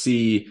interesting to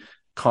see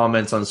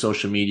comments on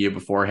social media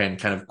beforehand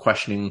kind of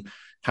questioning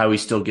how he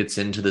still gets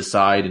into the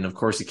side. And of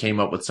course, he came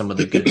up with some of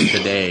the goods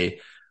today.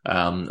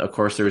 Of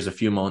course, there was a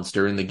few moments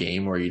during the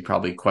game where you'd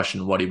probably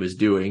question what he was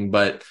doing.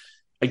 But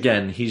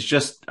again, he's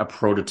just a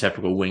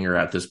prototypical winger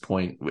at this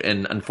point,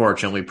 and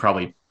unfortunately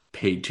probably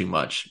paid too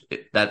much.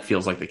 That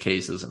feels like the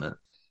case, isn't it?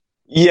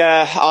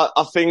 Yeah,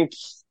 I think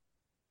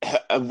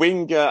a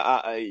winger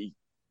at a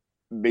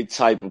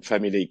mid-table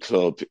Premier League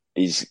club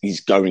is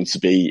going to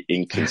be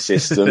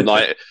inconsistent.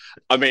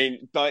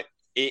 But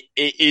it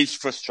is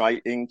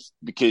frustrating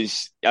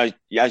because,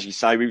 as you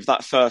say, with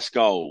that first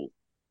goal,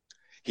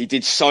 he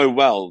did so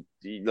well.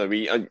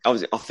 I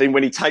think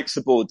when he takes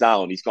the ball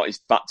down, he's got his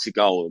back to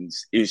goal, and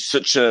it was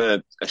such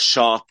a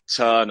sharp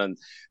turn. And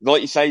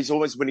like you say, he's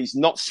always, when he's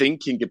not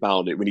thinking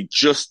about it, when he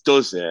just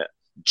does it,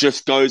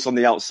 just goes on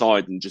the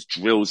outside and just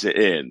drills it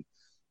in.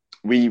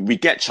 We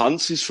get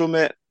chances from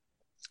it,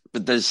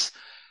 but there's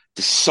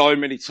so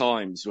many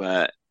times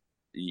where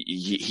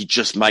he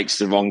just makes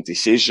the wrong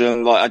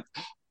decision.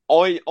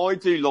 I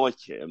do like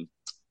him.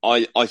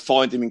 I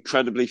find him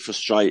incredibly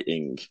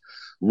frustrating.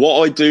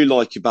 What I do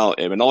like about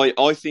him, and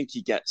I think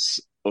he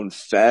gets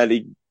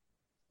unfairly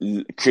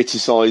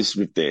criticised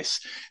with this.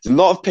 A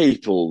lot of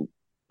people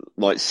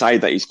say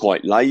that he's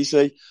quite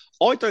lazy.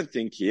 I don't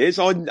think he is.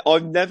 I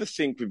never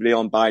think with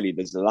Leon Bailey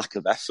there's a lack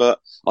of effort.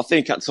 I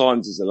think at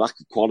times there's a lack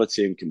of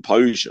quality and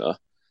composure.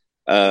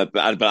 But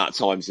at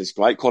times there's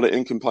great quality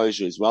and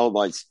composure as well.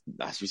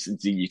 As we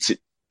said,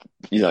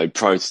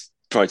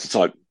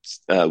 prototype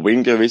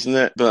winger, isn't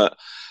it? But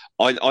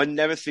I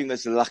never think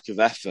there's a lack of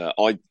effort.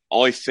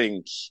 I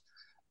think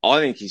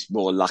he's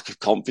more a lack of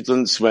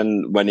confidence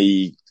when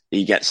he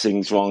gets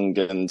things wrong.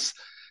 And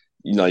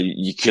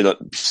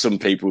some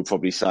people would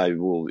probably say,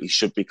 well, he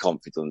should be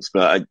confident,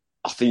 but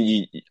I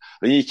think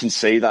you can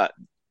see that.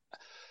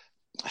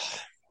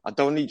 I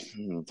don't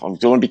want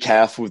to be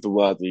careful with the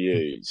word we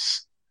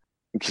use.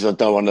 because I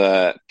don't want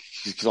to,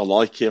 because I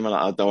like him and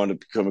I don't want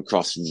to come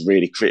across as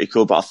really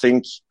critical. But I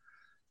think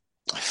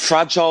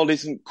fragile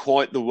isn't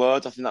quite the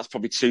word. I think that's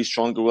probably too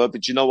strong a word.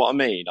 But do you know what I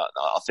mean?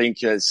 I think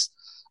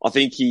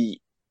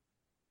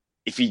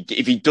if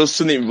he does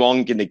something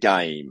wrong in the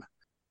game,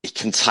 it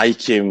can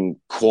take him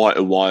quite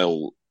a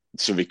while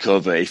to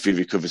recover if he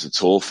recovers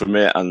at all from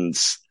it. And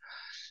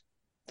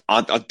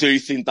I do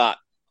think that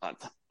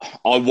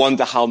I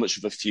wonder how much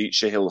of a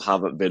future he'll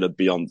have at Villa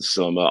beyond the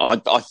summer.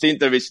 I think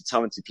there is a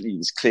talented player.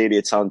 There's clearly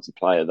a talented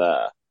player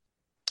there.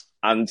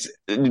 And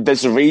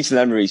there's a reason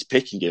Emery's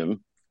picking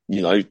him,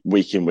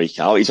 week in, week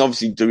out. He's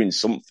obviously doing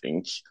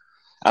something.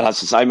 And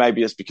as I say,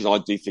 maybe it's because I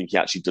do think he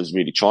actually does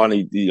really try, and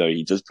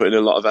he does put in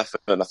a lot of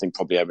effort, and I think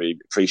probably Emery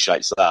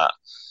appreciates that.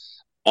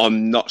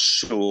 I'm not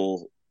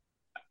sure.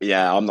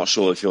 Yeah, I'm not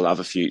sure if he'll have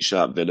a future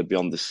at Villa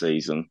beyond this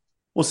season.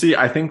 Well, see,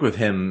 I think with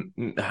him,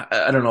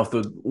 I don't know if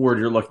the word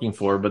you're looking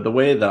for, but the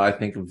way that I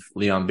think of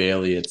Leon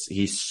Bailey,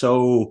 he's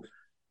so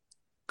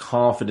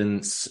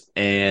confidence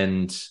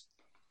and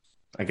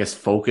I guess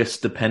focus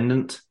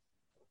dependent.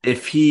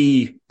 If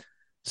he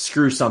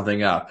screws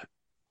something up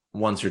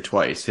once or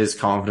twice, his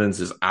confidence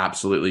is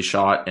absolutely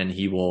shot and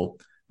he will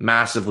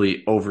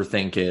massively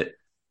overthink it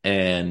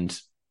and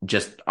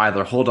just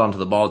either hold on to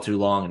the ball too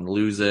long and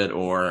lose it,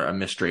 or a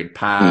misstraight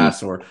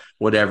pass or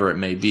whatever it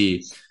may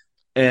be.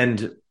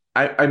 And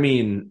I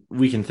mean,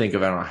 we can think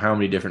of, I don't know how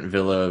many different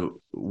Villa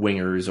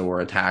wingers or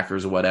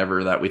attackers or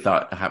whatever that we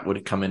thought would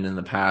have come in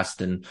the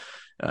past and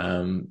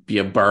be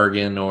a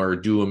bargain or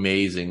do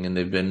amazing, and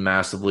they've been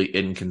massively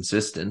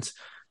inconsistent.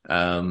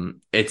 I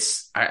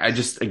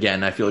just,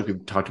 again, I feel like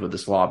we've talked about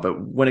this a lot, but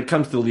when it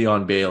comes to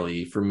Leon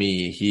Bailey, for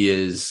me, he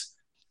is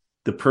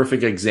the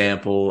perfect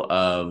example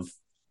of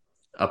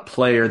a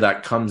player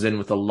that comes in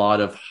with a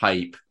lot of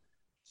hype.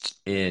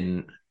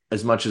 In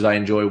as much as I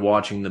enjoy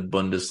watching the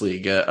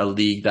Bundesliga, a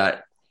league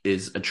that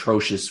is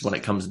atrocious when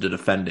it comes to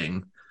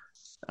defending.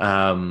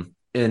 And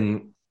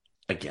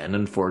again,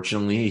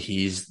 unfortunately,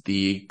 he's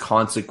the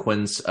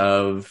consequence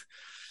of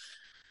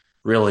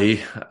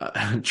really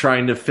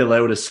trying to fill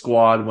out a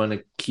squad when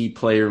a key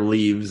player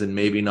leaves and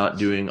maybe not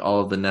doing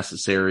all of the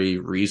necessary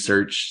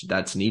research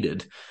that's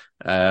needed.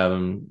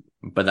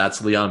 But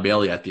that's Leon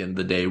Bailey at the end of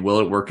the day.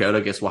 Will it work out? I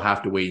guess we'll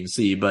have to wait and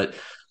see. But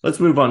let's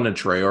move on to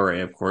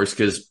Traore, of course,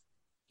 because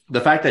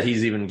the fact that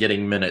he's even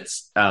getting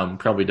minutes,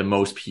 probably to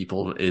most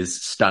people,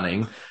 is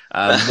stunning.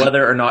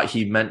 Whether or not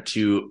he meant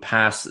to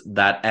pass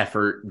that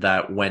effort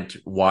that went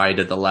wide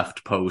at the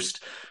left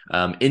post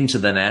into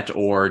the net,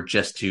 or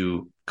just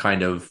to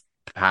kind of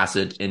pass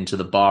it into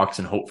the box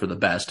and hope for the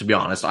best. To be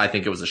honest, I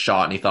think it was a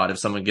shot, and he thought if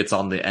someone gets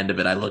on the end of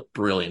it, I look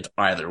brilliant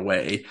either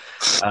way.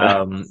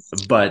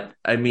 But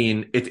I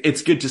mean,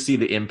 it's good to see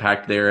the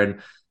impact there.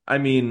 And I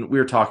mean, we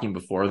were talking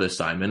before this,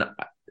 Simon.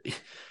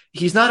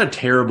 He's not a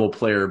terrible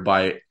player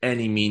by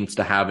any means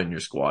to have in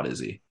your squad, is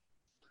he?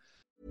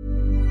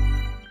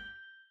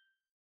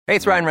 Hey,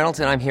 it's Ryan Reynolds,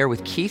 and I'm here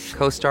with Keith,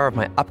 co-star of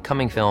my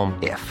upcoming film,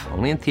 If,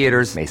 only in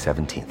theaters May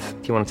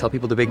 17th. Do you want to tell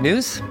people the big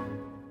news?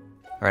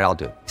 All right, I'll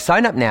do it.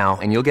 Sign up now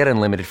and you'll get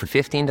unlimited for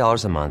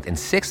 $15 a month and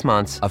 6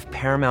 months of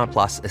Paramount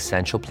Plus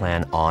Essential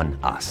Plan on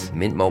us.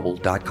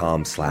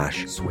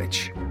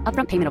 MintMobile.com/switch.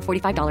 Upfront payment of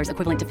 $45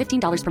 equivalent to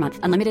 $15 per month.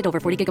 Unlimited over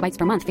 40 gigabytes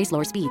per month. Face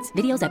lower speeds.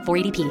 Videos at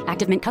 480p.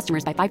 Active Mint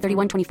customers by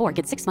 531.24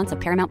 get 6 months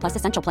of Paramount Plus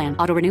Essential Plan.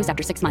 Auto renews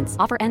after 6 months.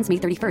 Offer ends May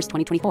 31st,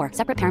 2024.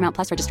 Separate Paramount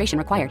Plus registration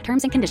required.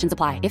 Terms and conditions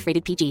apply if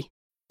rated PG.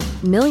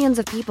 Millions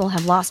of people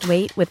have lost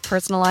weight with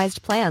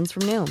personalized plans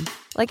from Noom.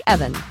 Like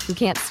Evan, who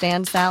can't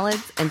stand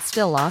salads and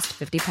still lost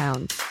 50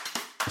 pounds.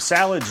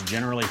 Salads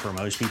generally for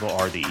most people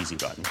are the easy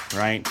button,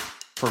 right?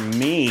 For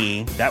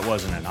me, that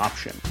wasn't an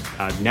option.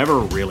 I never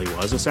really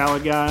was a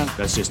salad guy.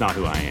 That's just not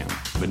who I am.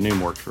 But Noom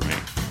worked for me.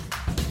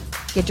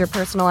 Get your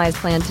personalized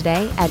plan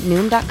today at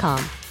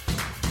Noom.com.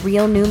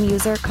 Real Noom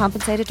user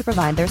compensated to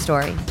provide their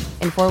story.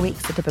 In 4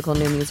 weeks, the typical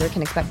Noom user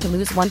can expect to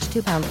lose 1 to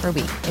 2 pounds per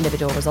week.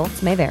 Individual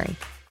results may vary.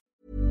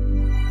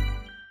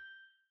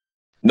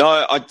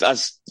 No,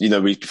 as you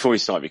know, before we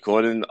start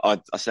recording, I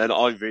said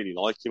I really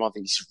like him. I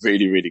think he's a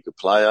really, really good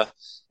player.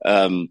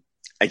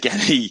 Again,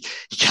 he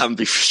can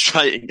be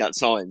frustrating at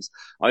times.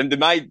 I mean,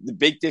 the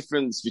big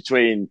difference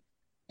between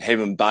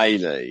him and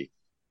Bailey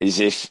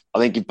is if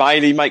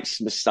Bailey makes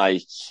a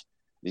mistake,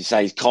 you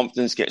say his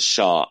confidence gets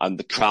shot and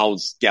the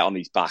crowds get on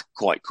his back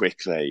quite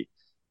quickly.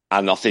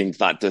 And I think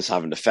that does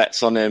have an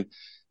effect on him.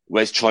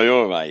 Whereas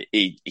Traore,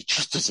 he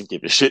just doesn't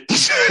give a shit.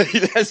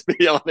 Let's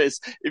be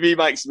honest. If he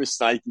makes a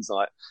mistake, he's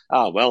like,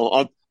 "Oh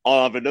well,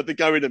 I'll have another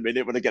go in a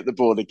minute when I get the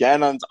ball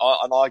again." And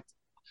I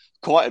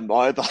quite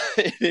admire that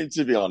in him,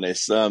 to be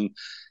honest. I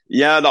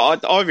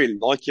really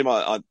like him.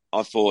 I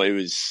thought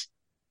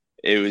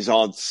it was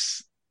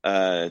odds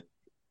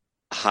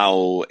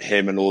how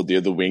him and all the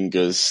other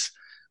wingers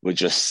were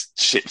just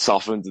shipped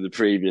off under the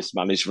previous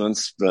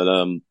management.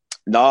 But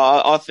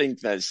no, I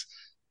think there's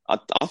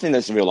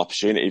a real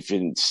opportunity for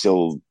him to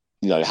still,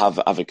 have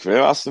a career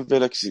at Aston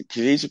Villa because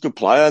he's a good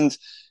player. And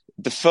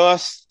the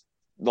first,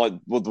 the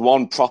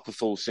one proper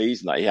full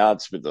season that he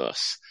had with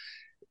us,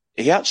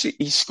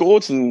 he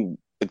scored some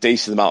a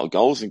decent amount of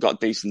goals and got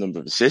a decent number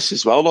of assists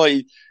as well.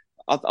 Like,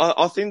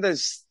 I think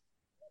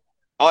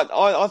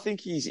I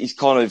think he's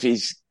kind of,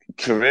 his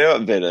career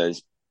at Villa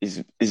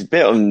is a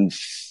bit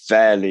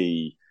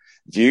unfairly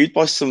viewed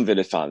by some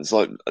Villa fans.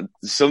 Like,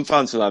 some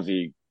fans will have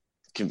you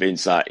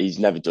convinced that he's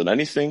never done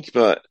anything,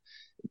 but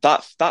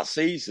that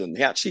season,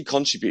 he actually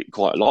contributed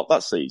quite a lot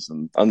that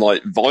season, and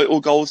like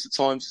vital goals at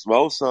times as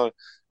well. So,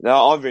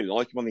 I really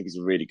like him. I think he's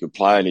a really good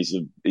player, and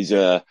you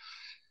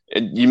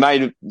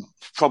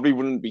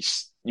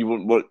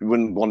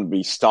wouldn't want to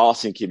be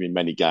starting him in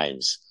many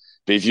games.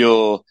 But if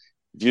you're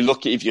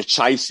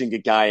chasing a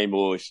game,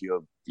 or if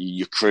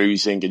you're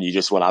cruising and you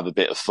just want to have a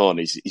bit of fun,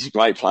 he's a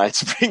great player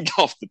to bring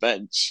off the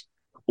bench.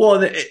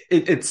 Well,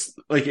 it's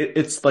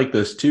like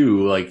this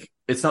too. Like,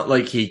 it's not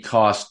like he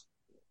cost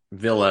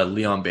Villa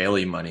Leon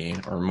Bailey money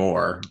or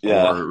more,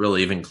 or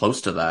really even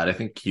close to that. I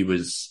think he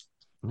was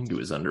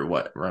under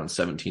around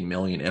 17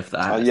 million, if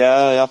that.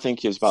 I think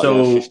he was about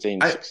 16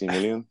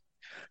 million.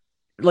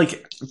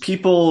 Like,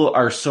 people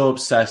are so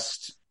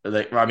obsessed,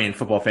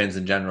 football fans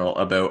in general,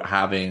 about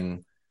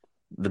having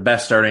the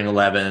best starting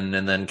 11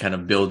 and then kind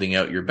of building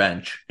out your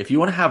bench. If you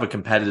want to have a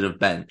competitive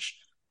bench,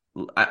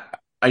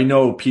 I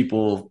know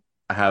people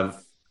have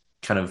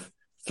kind of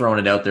thrown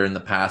it out there in the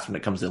past when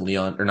it comes to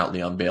Bertrand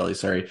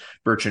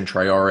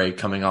Traore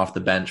coming off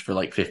the bench for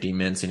like 15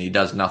 minutes and he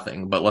does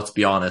nothing. But let's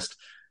be honest,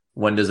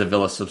 when does a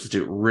Villa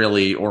substitute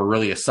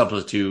really a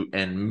substitute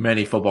in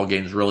many football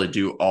games really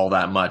do all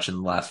that much in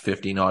the last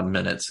 15 odd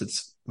minutes?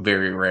 It's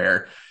very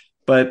rare.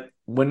 But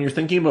when you're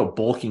thinking about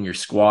bulking your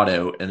squad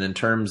out, and in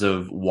terms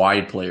of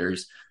wide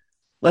players,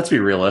 let's be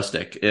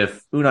realistic.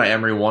 If Unai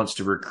Emery wants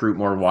to recruit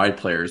more wide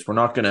players, we're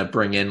not going to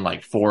bring in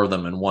like 4 of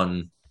them in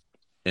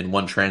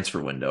one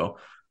transfer window.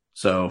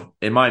 So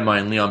in my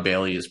mind, Leon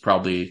Bailey is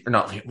probably, or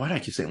not, why do I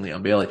keep saying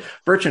Leon Bailey?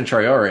 Bertrand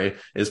Traore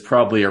is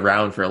probably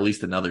around for at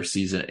least another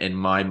season in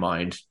my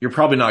mind. You're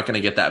probably not going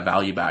to get that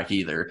value back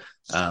either.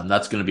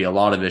 That's going to be a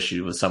lot of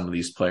issue with some of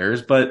these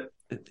players, but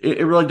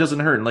it really doesn't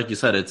hurt. And like you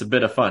said, it's a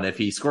bit of fun. If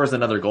he scores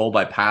another goal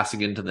by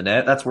passing into the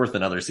net, that's worth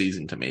another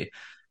season to me,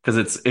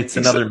 because it's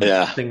another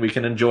thing we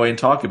can enjoy and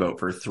talk about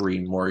for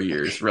 3 more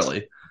years,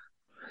 really.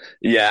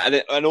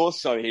 Yeah, and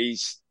also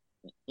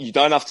you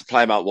don't have to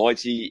play him out wide.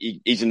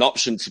 He's an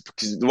option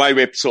because the way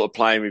we're sort of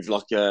playing with it's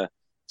like a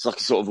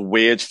sort of a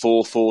weird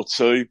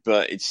 4-4-2,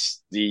 but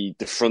it's the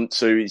front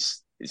two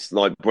it's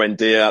like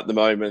Buendia at the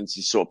moment.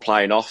 He's sort of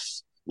playing off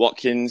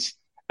Watkins,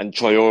 and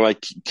Traore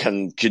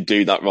could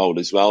do that role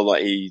as well.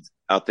 Like,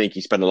 I think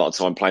he spent a lot of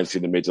time playing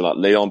through the middle at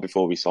Lyon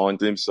before we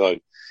signed him, so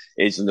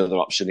he's another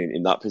option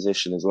in that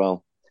position as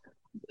well.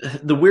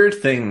 The weird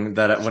thing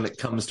that when it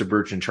comes to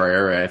Bertrand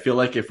Traore, I feel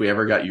like if we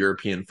ever got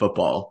European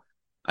football,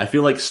 I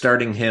feel like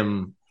starting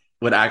him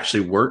would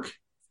actually work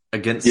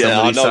against some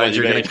of these sides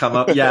you're going to come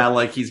up. Yeah,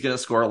 like he's going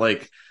to score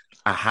like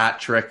a hat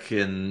trick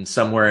in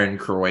somewhere in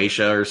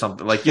Croatia or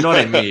something. Like, you know what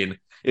I mean?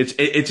 It's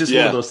just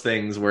one of those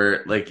things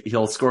where like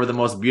he'll score the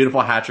most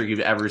beautiful hat trick you've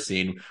ever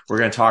seen. We're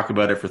going to talk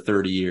about it for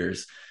 30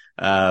 years.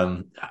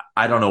 I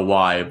don't know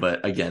why,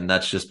 but again,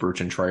 that's just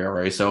Bertrand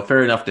Traore. So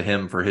fair enough to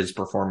him for his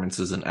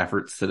performances and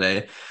efforts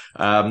today.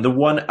 The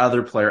one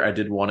other player I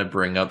did want to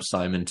bring up,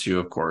 Simon, too,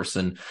 of course,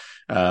 and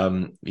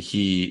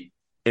he,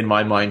 in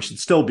my mind, should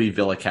still be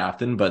Villa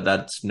captain, but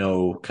that's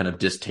no kind of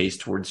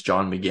distaste towards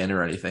John McGinn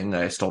or anything.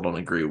 I still don't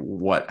agree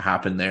what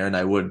happened there, and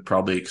I would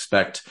probably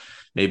expect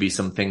maybe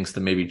some things to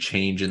maybe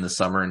change in the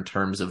summer in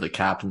terms of the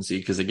captaincy,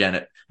 because again,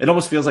 it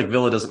almost feels like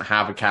Villa doesn't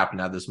have a captain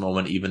at this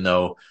moment, even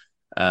though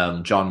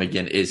John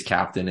McGinn is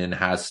captain and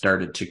has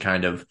started to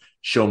kind of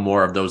show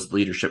more of those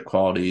leadership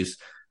qualities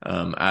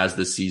as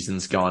the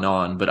season's gone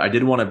on. But I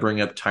did want to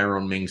bring up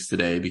Tyrone Mings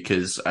today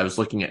because I was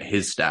looking at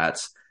his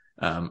stats.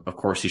 Of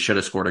course, he should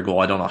have scored a goal.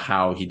 I don't know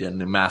how he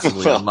didn't.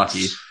 Massively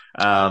unlucky.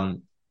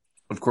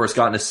 Of course,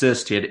 got an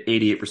assist. He had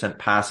 88%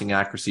 passing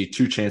accuracy,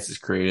 2 chances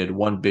created,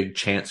 1 big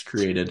chance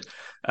created,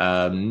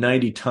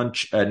 90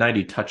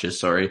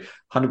 touches,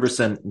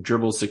 100%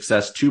 dribble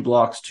success, 2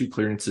 blocks, 2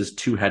 clearances,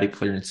 2 headed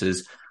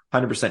clearances,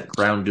 100%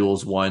 ground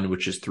duels won,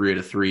 which is 3 out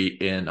of 3,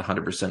 and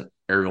 100%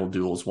 aerial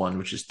duels won,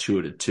 which is 2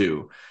 out of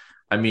 2.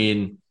 I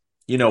mean,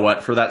 you know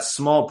what? For that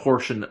small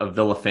portion of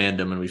Villa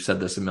fandom, and we've said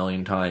this a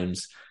million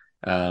times,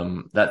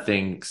 that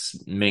thinks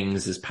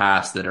Mings is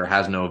past it or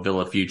has no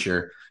Villa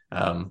future,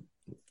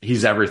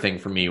 he's everything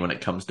for me when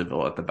it comes to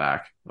Villa at the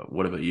back. But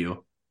what about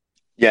you?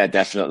 Yeah,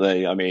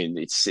 definitely. I mean,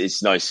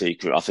 it's no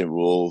secret. I think we're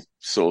all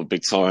sort of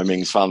big time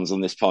Mings fans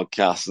on this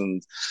podcast,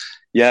 and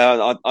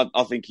yeah,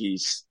 I think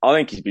he's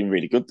been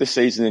really good this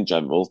season in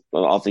general.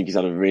 I think he's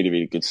had a really,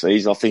 really good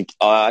season.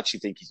 I actually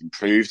think he's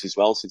improved as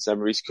well since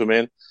Emery's come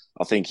in.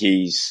 I think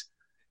he's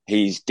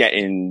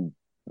getting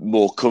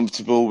more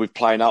comfortable with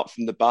playing out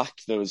from the back.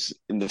 There was,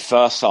 in the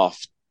first half,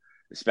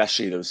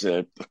 especially, there was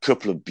a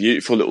couple of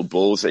beautiful little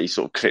balls that he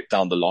sort of clipped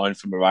down the line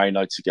for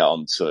Moreno to get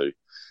onto.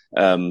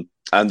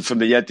 And from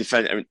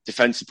the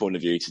defensive point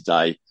of view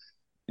today,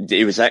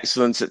 it was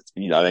excellent.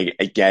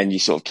 Again, you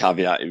sort of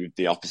caveat it with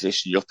the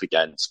opposition you're up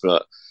against,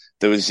 but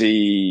there was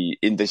in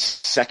the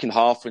second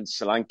half when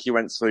Solanke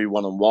went through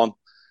 1-on-1,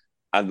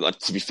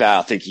 to be fair,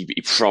 I think he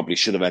probably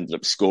should have ended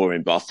up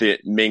scoring, but I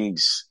think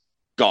Mings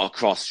got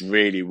across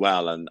really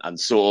well and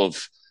sort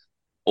of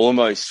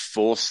almost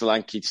forced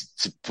Solanke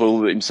to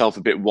pull himself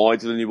a bit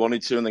wider than he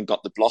wanted to, and then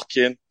got the block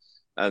in.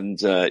 And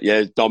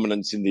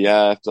dominance in the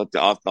air. I thought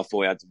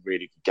he had a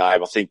really good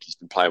game. I think he's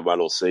been playing well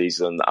all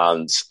season,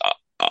 and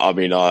I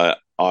mean, I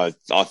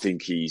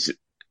think he's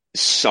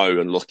so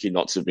unlucky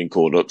not to have been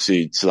called up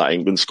to that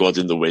England squad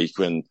in the week.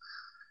 When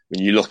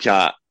you look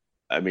at,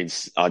 I mean,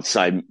 I'd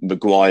say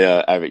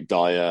Maguire, Eric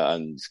Dyer,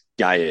 and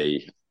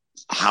Gay,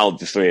 how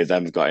the three of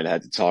them have got in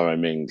ahead of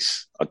Tyrone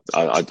Mings,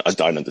 I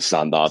don't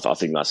understand that. I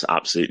think that's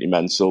absolutely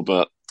mental,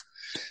 but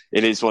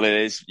it is what it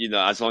is. You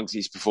know, as long as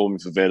he's performing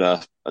for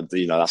Villa,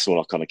 you know, that's all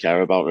I kind of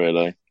care about,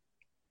 really.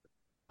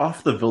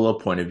 Off the Villa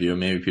point of view,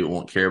 maybe people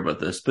won't care about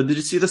this, but did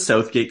you see the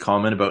Southgate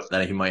comment about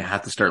that he might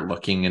have to start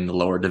looking in the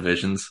lower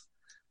divisions?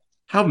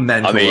 How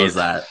mental is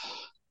that?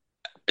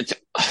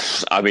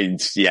 I mean,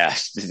 yeah.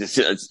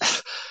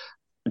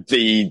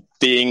 The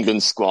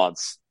England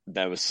squads,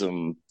 there were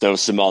some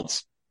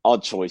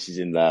odd choices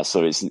in there,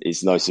 so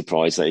it's no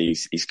surprise that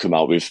he's come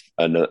out with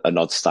an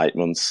odd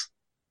statement.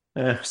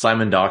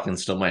 Simon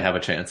Dawkins still might have a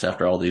chance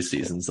after all these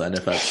seasons, then,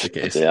 if that's the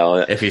case.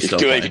 Yeah, if he's still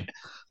playing.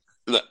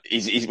 Look,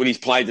 he's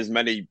played as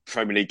many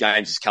Premier League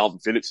games as Calvin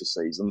Phillips this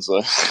season,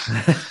 so.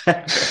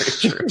 Very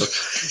true.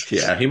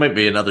 Yeah, he might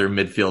be another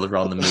midfielder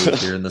on the move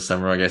here in the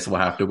summer. I guess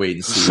we'll have to wait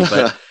and see.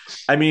 But,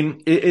 I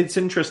mean, it's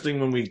interesting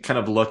when we kind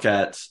of look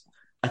at,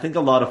 I think a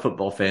lot of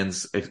football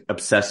fans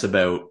obsess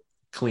about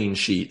clean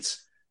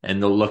sheets,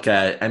 and they'll look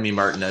at Emi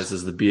Martinez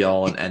as the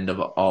be-all and end of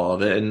all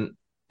of it. And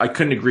I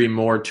couldn't agree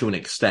more to an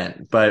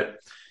extent. But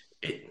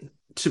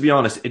to be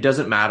honest, it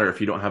doesn't matter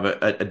if you don't have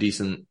a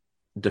decent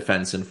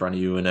defense in front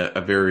of you and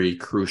a very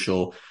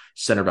crucial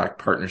center-back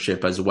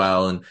partnership as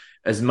well. And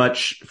as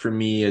much for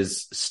me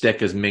as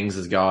stick as Mings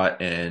has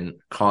got and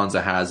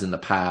Konza has in the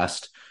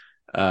past,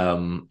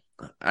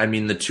 I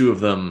mean, the two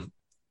of them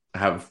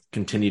have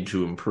continued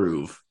to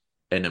improve.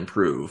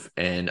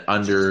 And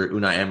under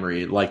Unai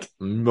Emery, like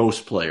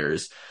most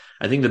players,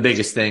 I think the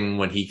biggest thing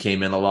when he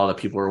came in, a lot of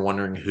people were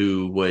wondering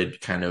who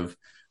would kind of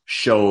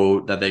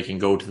show that they can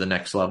go to the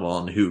next level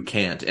and who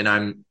can't. And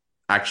I'm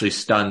actually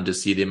stunned to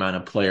see the amount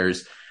of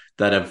players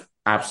that have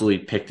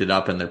absolutely picked it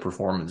up in their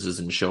performances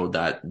and showed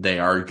that they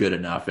are good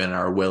enough and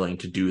are willing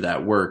to do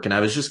that work. And I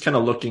was just kind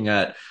of looking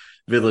at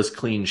Villa's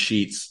clean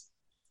sheets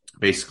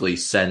basically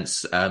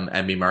since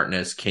Emi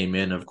Martinez came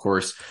in. Of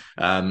course,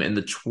 in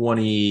the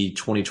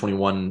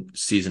 2021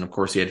 season, of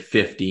course, he had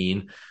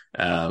 15.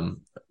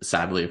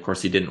 Sadly, of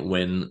course, he didn't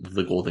win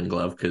the Golden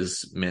Glove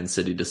because Man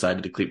City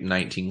decided to keep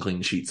 19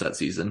 clean sheets that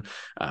season,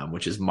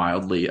 which is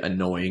mildly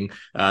annoying.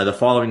 The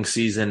following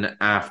season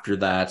after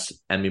that,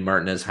 Emi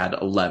Martinez had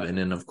 11.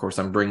 And of course,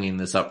 I'm bringing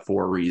this up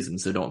for a reason,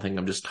 so don't think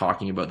I'm just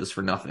talking about this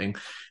for nothing.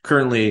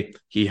 Currently,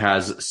 he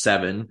has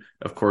 7.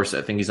 Of course,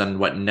 I think he's on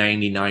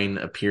 99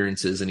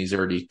 appearances, and he's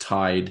already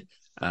tied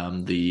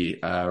the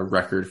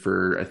record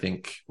for, I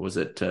think, was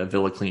it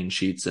Villa clean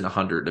sheets in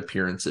 100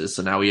 appearances.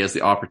 So now he has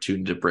the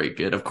opportunity to break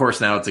it. Of course,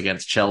 now it's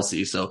against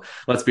Chelsea. So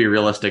let's be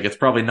realistic. It's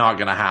probably not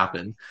going to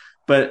happen.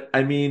 But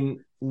I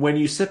mean, when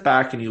you sit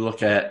back and you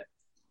look at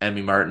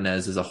Emi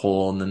Martinez as a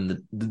whole, and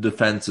then the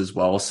defense as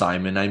well,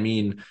 Simon, I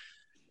mean,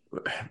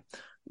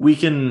 we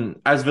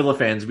can, as Villa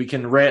fans, we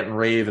can rant and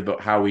rave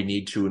about how we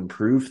need to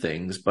improve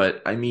things.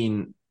 But I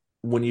mean,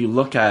 when you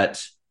look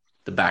at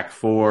the back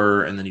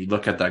four, and then you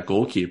look at that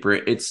goalkeeper,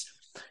 it's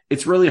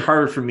really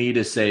hard for me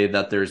to say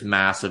that there's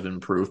massive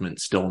improvement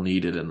still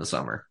needed in the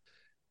summer.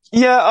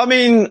 Yeah, I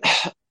mean,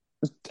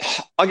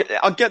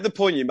 I get the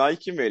point you're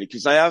making, really,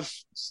 because they have,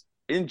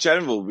 in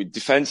general, with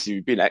defensively,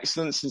 we've been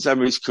excellent since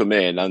Emery's come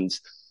in, and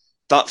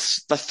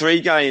that's the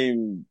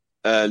 3-game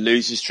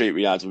losing streak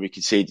we had where we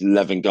conceded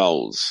 11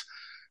 goals.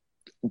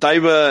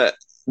 The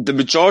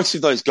majority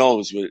of those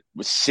goals were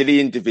silly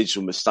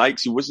individual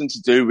mistakes. It wasn't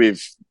to do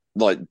with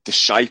like the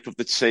shape of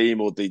the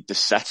team or the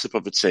setup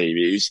of the team.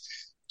 It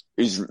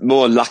was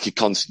more lack of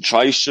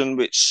concentration,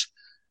 which,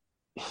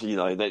 you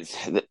know,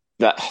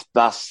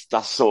 that's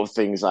sort of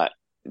things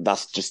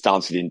that's just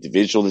down to the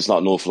individual. There's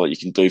not an awful lot you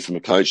can do from a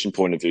coaching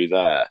point of view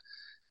there.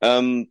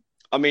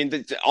 I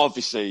mean,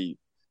 obviously,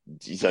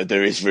 you know,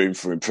 there is room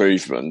for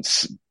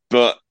improvement,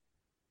 but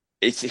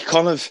it's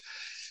kind of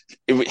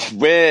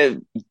where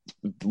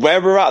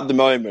we're at the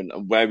moment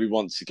and where we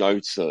want to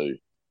go to.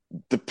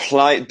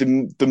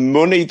 The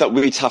money that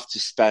we'd have to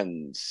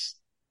spend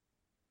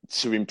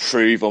to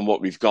improve on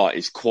what we've got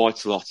is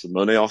quite a lot of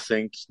money, I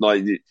think.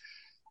 Like,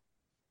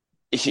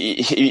 if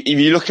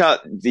you look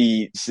at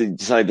the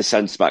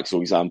centre-backs,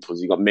 for example,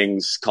 you've got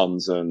Mings,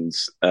 Cons and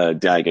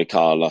Diego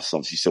Carlos,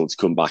 obviously still to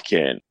come back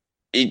in.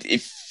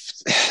 If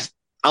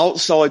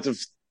outside of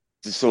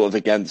the sort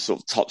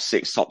of top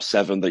 6, top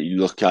 7 that you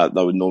look at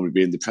that would normally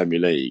be in the Premier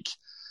League,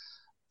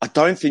 I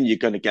don't think you're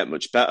going to get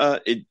much better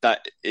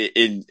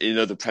in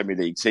other Premier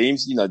League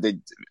teams. You know,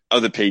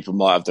 other people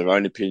might have their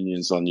own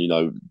opinions on, you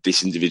know,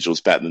 this individual's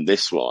better than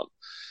this one.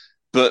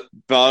 But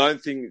I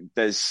don't think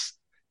there's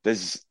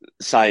there's,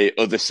 say,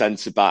 other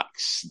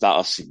centre-backs that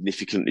are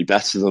significantly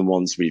better than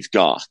ones we've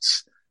got.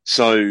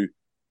 So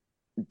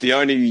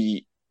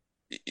there's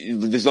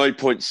no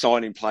point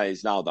signing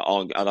players now that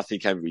aren't, and I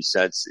think everybody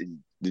said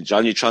in the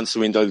January transfer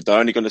window, they're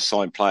only going to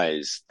sign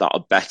players that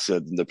are better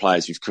than the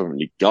players we've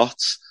currently got.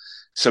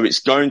 So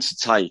it's going to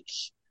take,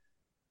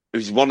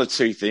 it's one or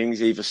two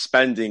things, either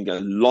spending a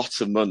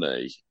lot of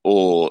money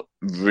or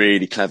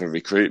really clever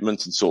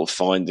recruitment and sort of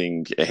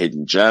finding a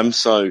hidden gem.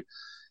 So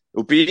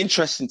it'll be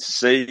interesting to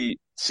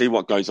see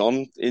what goes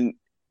on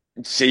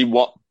see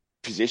what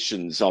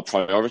positions are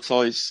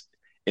prioritised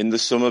in the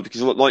summer,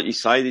 because like you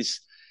say,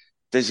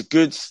 there's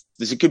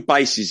a good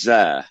basis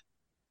there.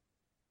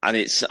 And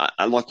it's,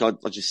 like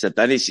I just said,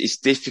 then it's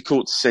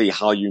difficult to see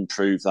how you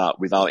improve that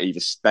without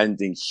either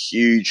spending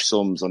huge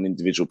sums on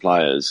individual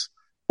players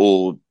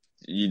or,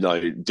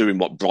 doing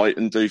what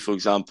Brighton do, for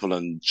example,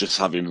 and just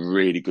having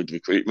really good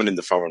recruitment in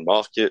the foreign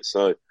market.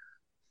 So,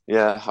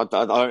 yeah,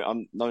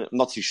 I'm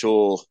not too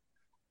sure.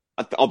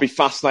 I'll be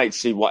fascinated to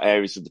see what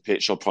areas of the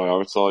pitch are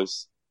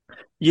prioritised.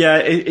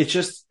 Yeah,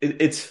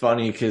 it's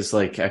funny because,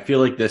 like, I feel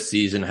like this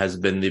season has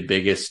been the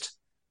biggest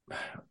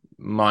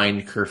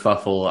mind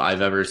kerfuffle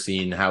I've ever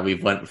seen. How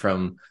we've went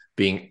from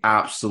being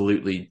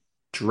absolutely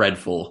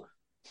dreadful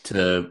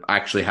to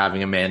actually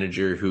having a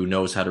manager who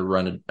knows how to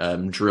run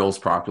drills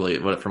properly,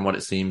 from what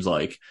it seems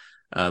like,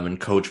 and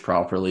coach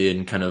properly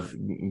and kind of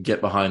get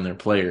behind their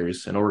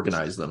players and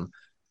organize them.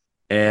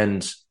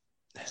 And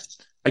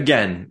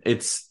again,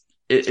 it's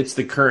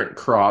the current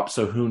crop,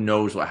 so who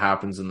knows what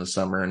happens in the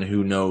summer, and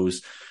who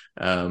knows,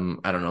 I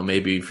don't know,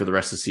 maybe for the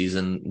rest of the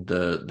season,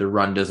 the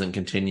run doesn't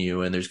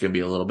continue and there's going to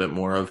be a little bit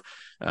more of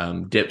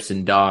dips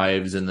and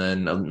dives and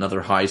then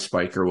another high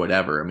spike or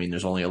whatever. I mean,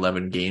 there's only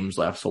 11 games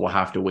left, so we'll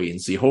have to wait and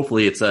see.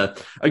 Hopefully it's a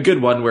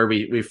good one where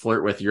we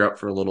flirt with Europe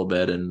for a little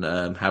bit and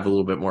have a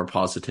little bit more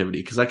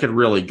positivity, because I could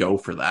really go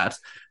for that.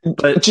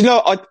 But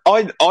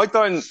I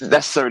don't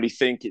necessarily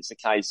think it's a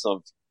case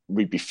of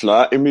we'd be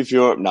flirting with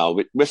Europe now.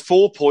 We're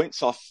 4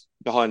 points off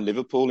behind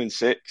Liverpool in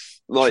 6th.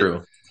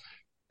 True.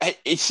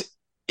 It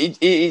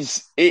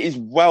is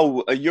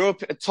well,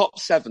 a top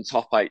 7,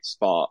 top 8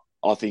 spot,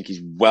 I think,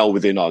 is well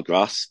within our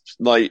grasp.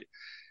 I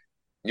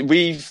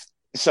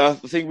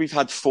think we've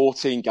had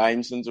 14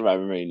 games under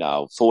Emery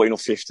now, 14 or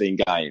 15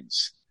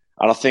 games.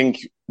 And I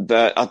think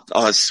that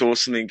I saw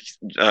something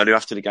earlier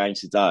after the game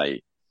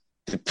today.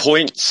 The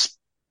points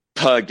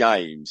per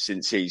game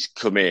since he's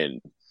come in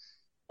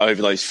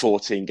over those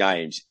 14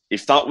 games,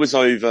 if that was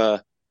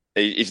over,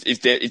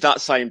 if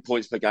that same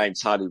points per game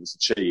tally was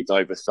achieved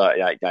over a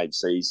 38 game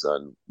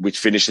season, we'd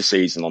finish the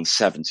season on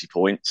 70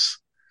 points.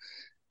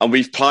 And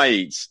we've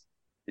played,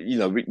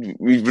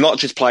 we've not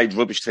just played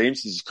rubbish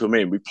teams since he's come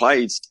in, we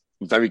played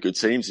very good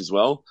teams as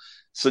well.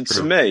 So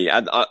to me,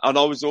 and I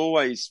was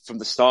always, from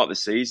the start of the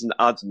season,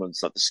 adamant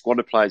that the squad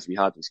of players we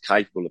had was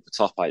capable of a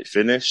top 8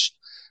 finish.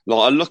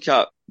 I look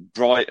at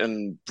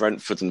Brighton,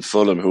 Brentford and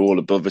Fulham, who are all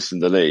above us in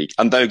the league,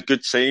 and they're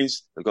good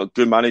teams. They've got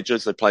good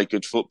managers. They play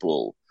good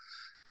football.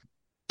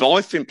 But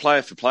I think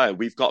player for player,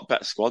 we've got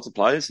better squads of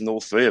players than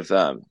all three of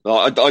them.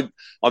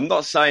 I'm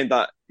not saying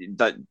that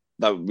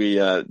we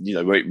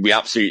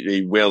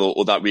absolutely will,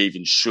 or that we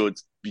even should,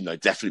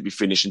 definitely be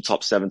finishing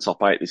top 7,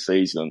 top 8 this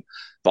season.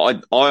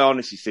 But I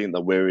honestly think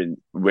that we're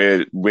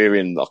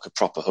in like a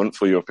proper hunt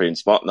for a European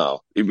spot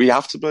now. We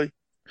have to be.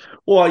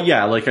 Well,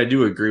 yeah, I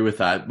do agree with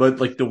that.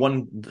 But the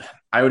one,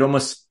 I don't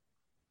want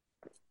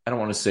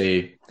to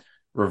say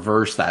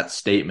reverse that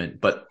statement,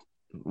 but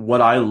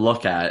what I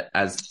look at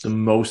as the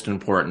most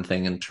important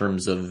thing in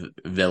terms of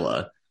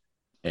Villa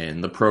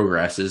and the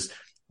progress is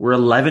we're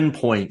 11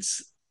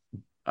 points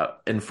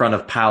in front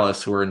of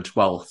Palace, who are in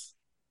 12th.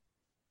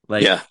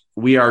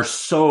 We are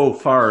so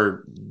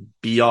far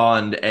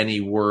beyond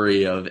any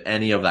worry of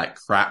any of that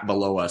crap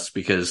below us,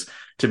 because,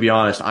 to be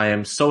honest, I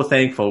am so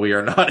thankful we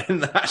are not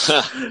in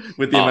that.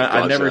 With the amount,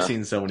 I've never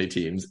seen so many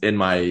teams in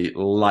my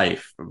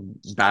life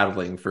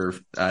battling for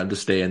to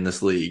stay in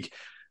this league.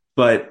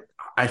 But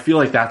I feel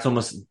like that's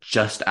almost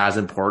just as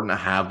important to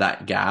have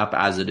that gap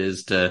as it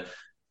is to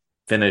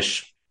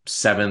finish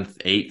 7th,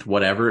 8th,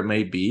 whatever it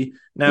may be.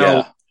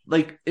 Now,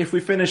 if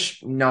we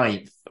finish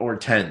 9th or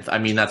 10th, I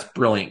mean, that's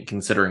brilliant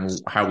considering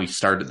how we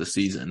started the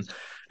season.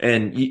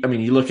 And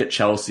you look at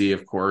Chelsea,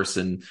 of course,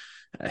 and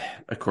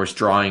of course,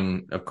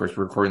 we're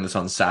recording this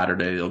on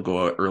Saturday. They'll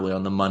go out early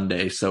on the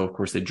Monday. So, of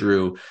course, they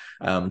drew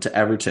to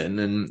Everton,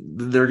 and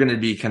they're going to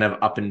be kind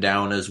of up and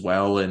down as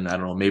well. And I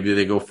don't know, maybe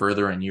they go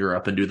further in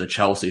Europe and do the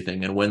Chelsea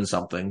thing and win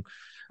something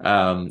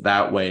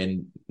that way,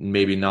 and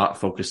maybe not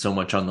focus so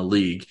much on the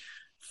league.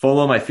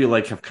 Fulham, I feel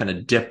like, have kind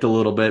of dipped a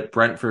little bit.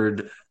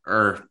 Brentford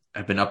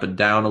have been up and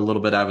down a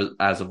little bit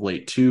as of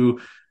late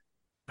too.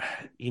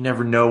 You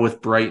never know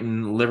with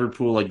Brighton.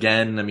 Liverpool,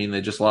 again, I mean,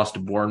 they just lost to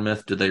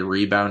Bournemouth. Do they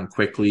rebound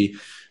quickly?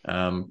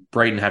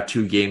 Brighton have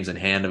 2 games in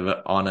hand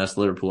on us.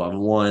 Liverpool have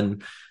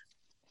 1.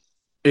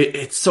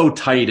 It's so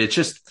tight. It's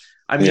just,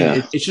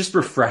 it's just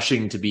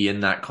refreshing to be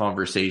in that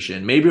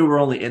conversation. Maybe we're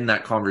only in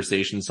that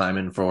conversation,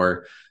 Simon,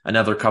 for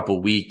another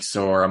couple weeks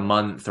or a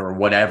month or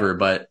whatever,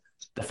 but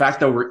The fact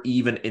that we're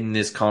even in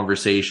this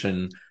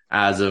conversation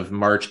as of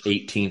March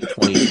 18th,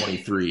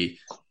 2023,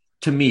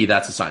 to me,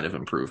 that's a sign of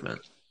improvement.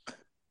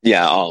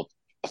 Yeah,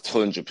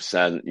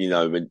 100%. You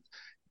know,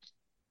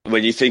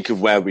 when you think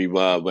of where we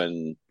were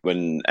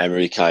when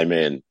Emery came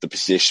in, the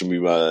position we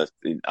were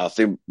in, I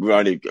think we're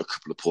only a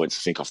couple of points,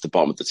 I think, off the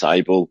bottom of the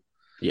table.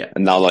 Yeah.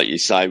 And now, like you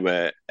say,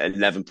 we're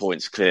 11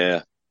 points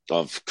clear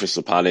of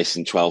Crystal Palace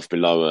and 12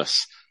 below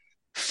us,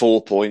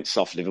 4 points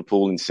off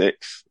Liverpool in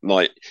 6th.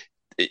 Like,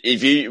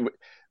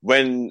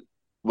 when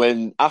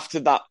after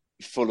that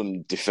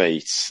Fulham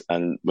defeat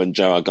and when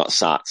Gerrard got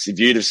sacked, if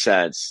you'd have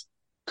said,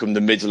 come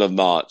the middle of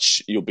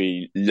March, you'll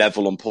be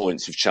level on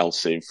points with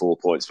Chelsea and 4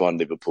 points behind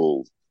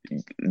Liverpool,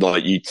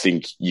 like, you'd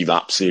think you've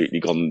absolutely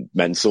gone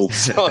mental.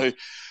 So,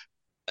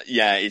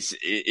 yeah, it's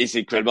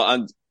incredible.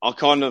 And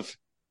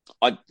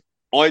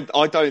I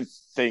don't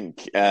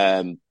think,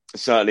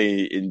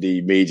 certainly in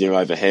the media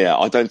over here,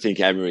 I don't think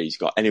Emery's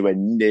got anywhere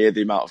near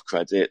the amount of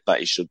credit that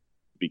he should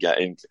be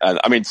getting. And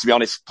I mean, to be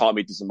honest, part of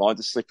me doesn't mind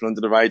just slipping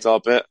under the radar a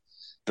bit,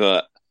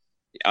 but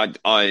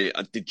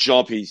the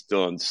job he's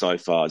done so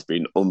far has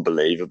been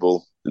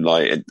unbelievable.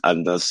 Like,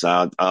 and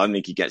I don't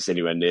think he gets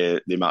anywhere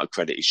near the amount of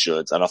credit he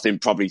should. And I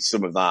think probably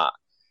some of that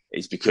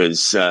is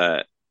because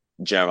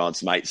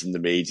Gerrard's mates in the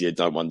media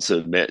don't want to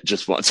admit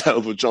just what a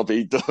terrible job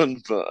he'd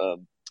done. But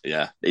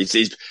yeah,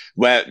 it's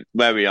where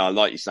we are.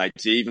 Like you say,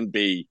 to even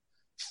be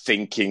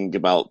thinking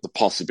about the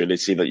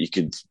possibility that you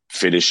could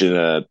finish in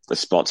a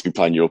spot to be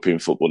playing European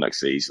football next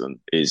season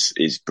is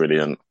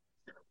brilliant.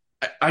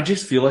 I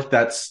just feel like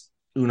that's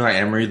Unai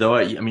Emery, though.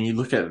 I mean, you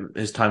look at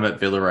his time at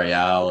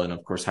Villarreal and,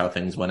 of course, how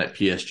things went at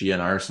PSG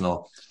and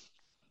Arsenal.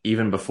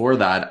 Even before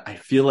that, I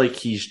feel like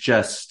he's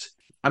just...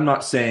 I'm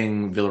not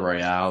saying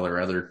Villarreal or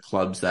other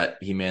clubs that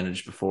he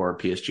managed before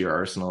PSG or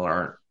Arsenal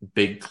aren't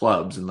big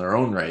clubs in their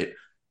own right,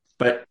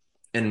 but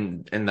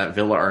and that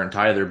Villa aren't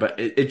either. But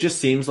it just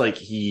seems like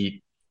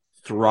he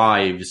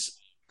thrives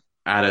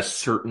at a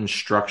certain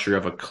structure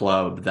of a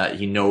club that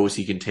he knows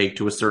he can take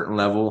to a certain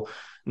level.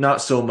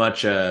 Not so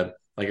much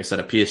like I said,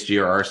 a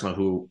PSG or Arsenal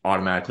who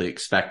automatically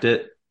expect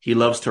it. He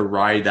loves to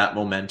ride that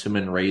momentum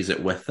and raise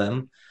it with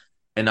them.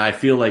 And I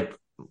feel like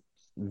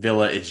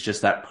Villa is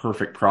just that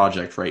perfect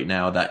project right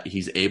now that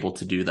he's able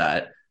to do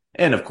that.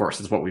 And of course,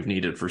 it's what we've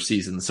needed for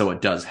seasons, so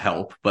it does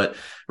help. But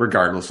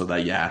regardless of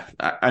that, yeah,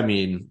 I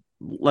mean,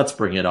 let's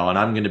bring it on.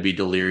 I'm going to be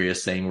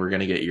delirious saying we're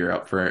going to get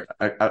Europe for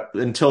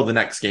until the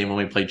next game when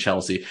we play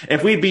Chelsea.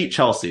 If we beat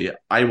Chelsea,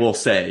 I will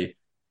say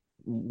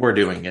we're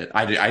doing it.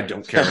 I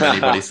don't care what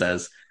anybody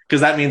says,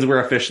 because that means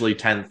we're officially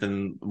 10th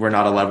and we're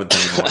not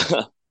 11th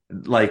anymore.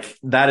 Like,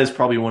 that is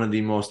probably one of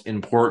the most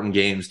important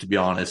games, to be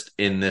honest,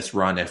 in this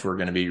run, if we're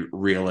going to be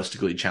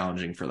realistically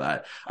challenging for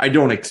that. I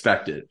don't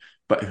expect it,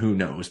 but who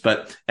knows?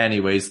 But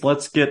anyways,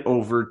 let's get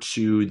over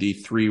to the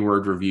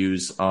 3-word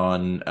reviews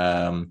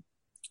on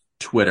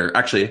Twitter.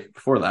 Actually,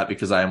 before that,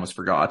 because I almost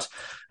forgot.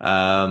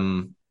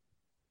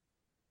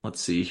 Let's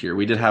see here.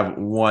 We did have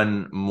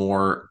one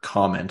more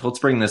comment. Let's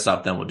bring this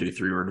up, then we'll do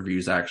 3-word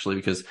reviews, actually,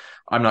 because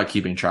I'm not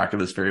keeping track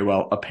of this very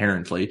well,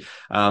 apparently.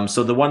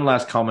 So the one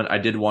last comment I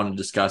did want to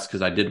discuss,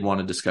 because I did want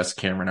to discuss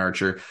Cameron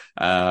Archer,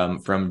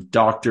 from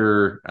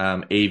Dr.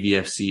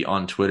 AVFC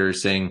on Twitter,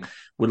 saying,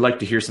 would like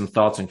to hear some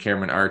thoughts on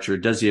Cameron Archer.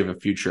 Does he have a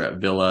future at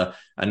Villa?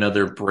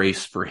 Another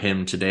brace for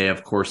him today.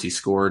 Of course, he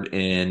scored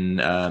in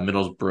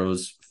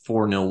Middlesbrough's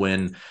 4-0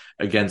 win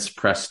against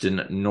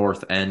Preston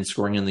North End,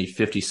 scoring in the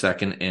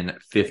 52nd and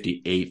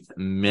 58th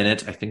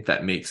minute. I think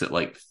that makes it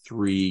like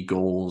 3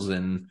 goals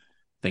in,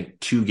 I think,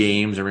 2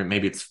 games, or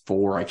maybe it's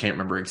 4. I can't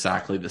remember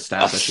exactly the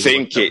stats. I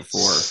think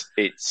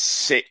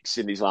it's 6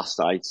 in his last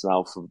 8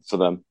 now for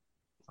them.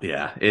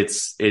 Yeah,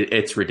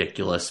 it's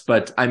ridiculous.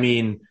 But I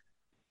mean,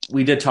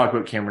 we did talk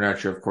about Cameron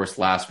Archer, of course,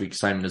 last week,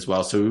 Simon, as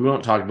well, so we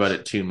won't talk about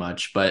it too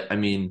much. But I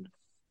mean,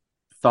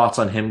 thoughts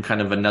on him? Kind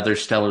of another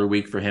stellar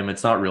week for him.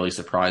 It's not really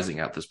surprising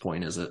at this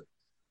point, is it?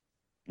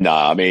 No,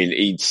 I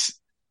mean,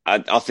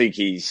 I think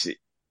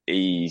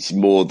he's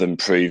more than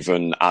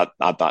proven at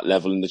that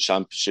level in the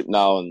Championship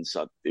now, and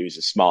so it was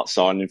a smart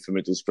signing for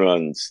Middlesbrough,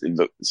 and it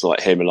looks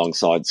like him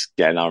alongside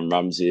getting Aaron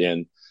Ramsey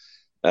in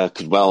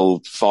could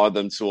well fire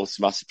them to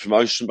automatic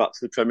promotion back to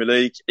the Premier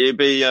League. It'd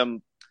be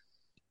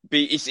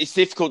it's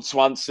difficult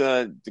to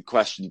answer the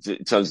question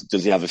in terms of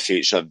does he have a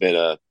future at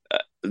Villa.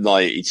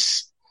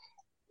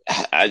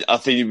 I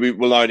think we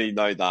will only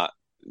know that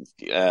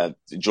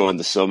during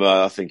the summer.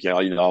 I think,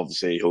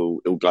 obviously he'll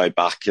go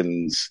back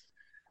and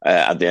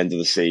at the end of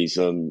the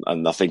season,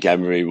 and I think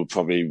Emery will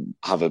probably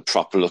have a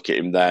proper look at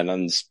him then,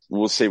 and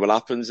we'll see what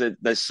happens.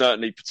 There's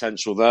certainly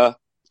potential there,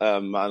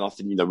 and I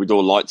think we'd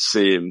all like to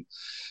see him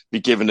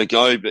be given a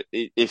go. But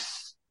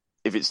if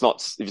it's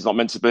not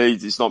meant to be,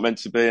 it's not meant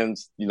to be, and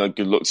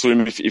good luck to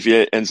him if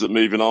he ends up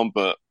moving on.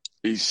 But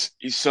he's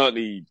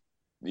certainly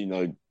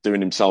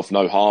doing himself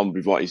no harm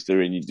with what he's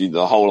doing.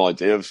 The whole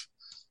idea of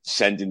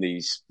sending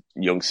these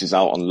youngsters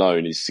out on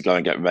loan is to go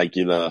and get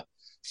regular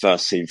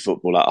first team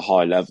football at a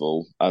high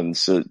level and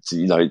to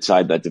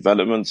aid their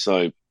development.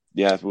 So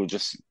yeah, we'll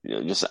just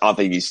I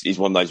think he's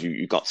one of those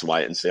you've got to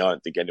wait and see. I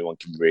don't think anyone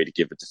can really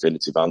give a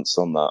definitive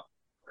answer on that.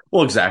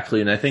 Well,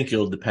 exactly, and I think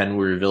it'll depend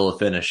where Villa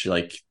finish.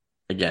 Like,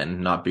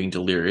 again, not being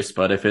delirious,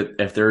 but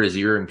if there is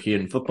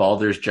European football,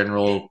 there's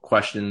general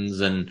questions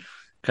and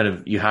kind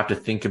of you have to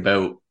think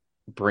about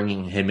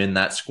bringing him in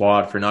that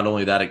squad for not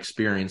only that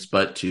experience,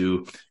 but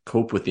to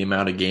cope with the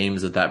amount of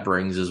games that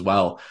brings as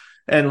well.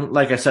 And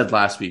like I said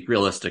last week,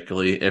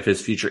 realistically, if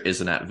his future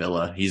isn't at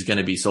Villa, he's going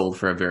to be sold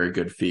for a very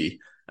good fee.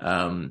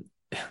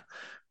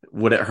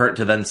 Would it hurt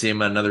to then see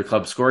him at another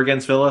club score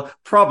against Villa?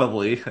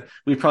 Probably.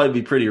 We'd probably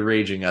be pretty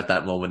raging at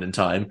that moment in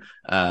time.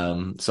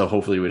 So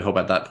hopefully we'd hope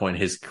at that point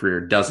his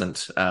career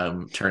doesn't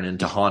turn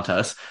into haunt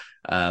us,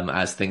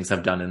 as things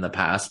have done in the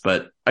past.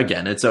 But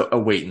again, it's a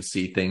wait and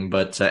see thing.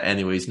 But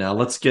anyways, now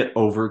let's get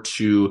over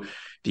to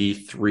the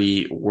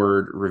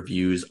 3-word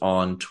reviews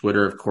on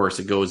Twitter. Of course,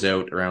 it goes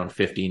out around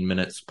 15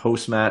 minutes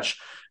post-match.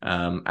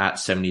 At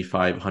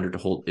 7500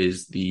 Holt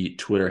is the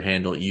Twitter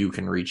handle you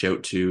can reach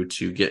out to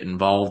get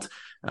involved.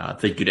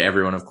 Thank you to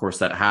everyone, of course,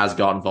 that has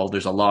got involved.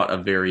 There's a lot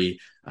of very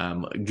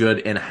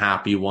good and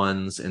happy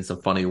ones and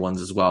some funny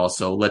ones as well.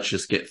 So let's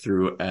just get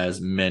through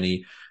as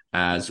many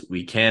as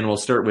we can. We'll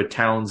start with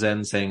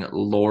Townsend saying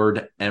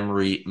Lord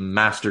Emery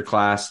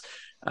Masterclass.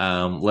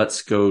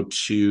 Let's go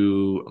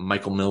to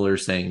Michael Miller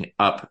saying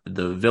up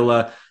the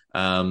Villa.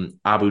 Abu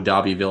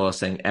Dhabi Villa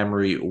saying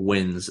Emery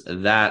wins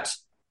that.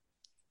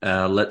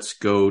 Let's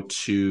go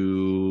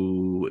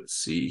to, let's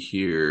see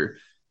here.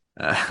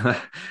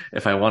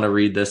 If I want to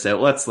read this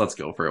out, let's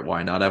go for it.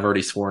 Why not? I've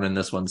already sworn in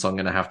this one, so I'm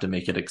going to have to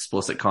make it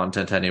explicit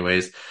content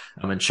anyways.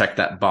 I'm going to check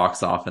that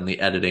box off in the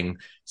editing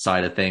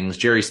side of things.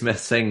 Jerry Smith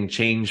saying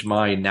change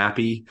my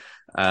nappy.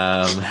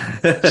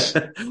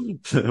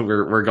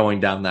 We're going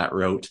down that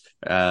route.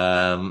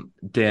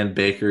 Dan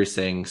Baker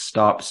saying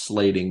stop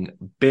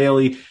slating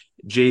Bailey.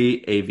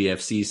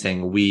 JAVFC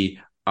saying we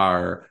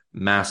are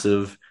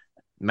massive.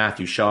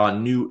 Matthew Shaw,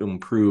 new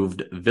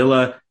improved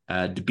Villa.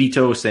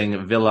 DeBito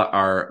saying Villa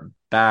are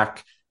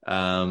back.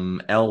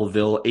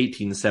 Elville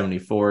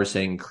 1874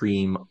 saying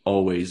cream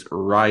always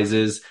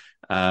rises.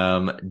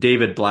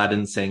 David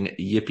Bladden saying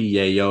yippee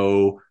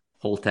yayo,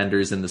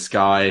 Holtenders in the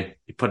sky.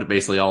 He put it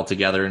basically all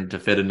together and to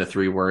fit into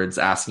 3 words,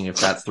 asking if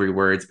that's 3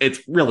 words.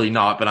 It's really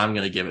not, but I'm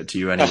going to give it to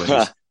you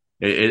anyways.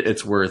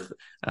 It's worth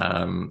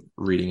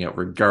reading it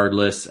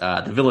regardless.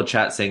 The Villa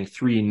chat saying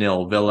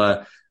 3-0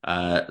 Villa.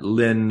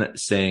 Lynn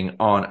saying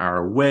on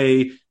our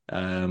way.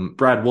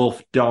 Brad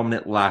Wolf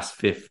dominant last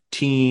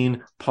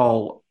 15.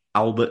 Paul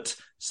Albert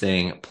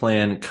saying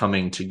plan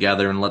coming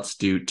together. And let's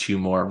do 2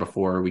 more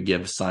before we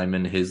give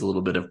Simon his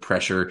little bit of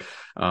pressure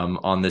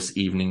on this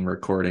evening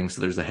recording.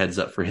 So there's a heads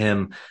up for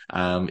him.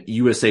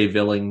 USA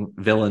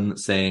villain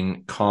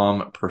saying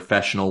calm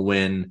professional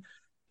win.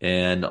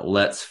 And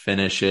let's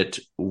finish it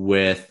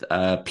with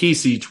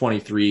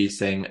PC23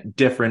 saying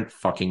different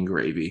fucking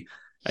gravy.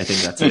 I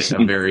think that's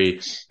a very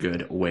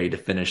good way to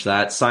finish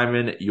that.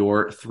 Simon,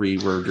 your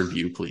 3-word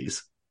review,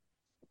 please.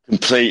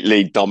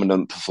 Completely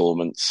dominant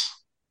performance.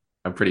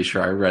 I'm pretty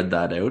sure I read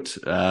that out.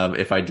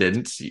 If I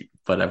didn't,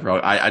 whatever.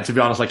 I to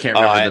be honest, I can't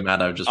remember them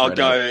out. I'll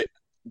go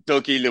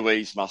Dougie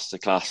Louise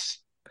Masterclass.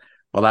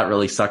 Well, that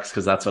really sucks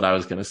because that's what I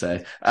was going to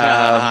say.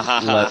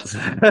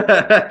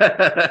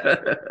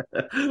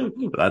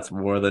 That's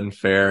more than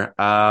fair.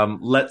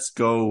 Let's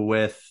go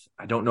with,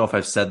 I don't know if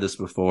I've said this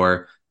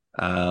before.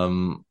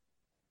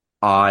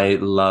 I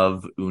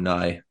love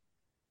Unai.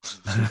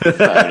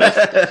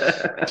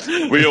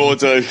 We all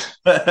do.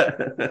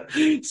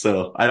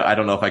 So I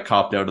don't know if I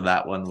copped out of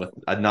that one with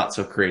a not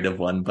so creative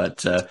one,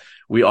 but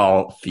we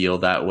all feel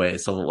that way.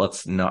 So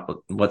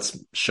let's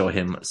show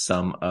him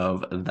some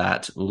of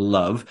that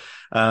love.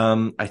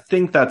 I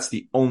think that's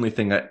the only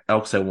thing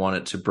else I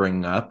wanted to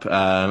bring up.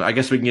 I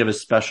guess we can give a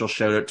special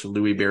shout out to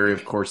Louis Barry.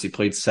 Of course, he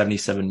played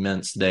 77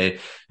 minutes today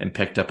and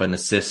picked up an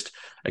assist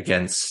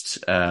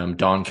against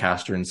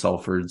Doncaster and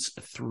Salford's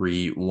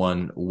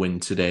 3-1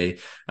 win today.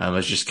 I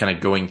was just kind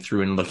of going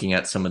through and looking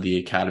at some of the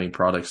academy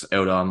products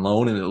out on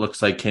loan, and it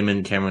looks like him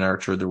and Cameron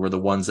Archer were the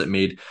ones that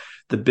made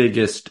the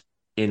biggest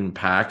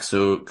impact.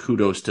 So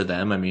kudos to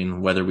them. I mean,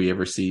 whether we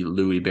ever see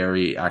Louis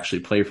Barry actually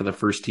play for the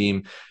first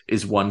team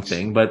is one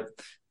thing, but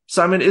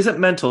Simon, is it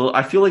mental?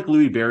 I feel like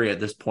Louis Barry at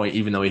this point,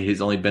 even though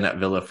he's only been at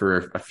Villa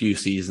for a few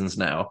seasons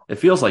now, it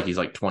feels like he's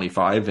like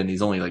 25 and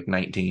he's only like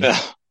 19.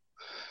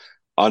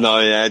 I know,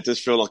 yeah. It does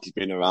feel like he's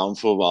been around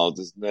for a while,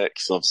 doesn't it?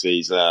 Because obviously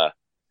he's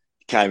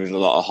came with a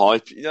lot of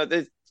hype. You know,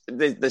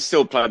 there's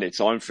still plenty of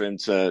time for him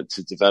to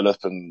develop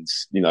and,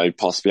 you know,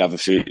 possibly have a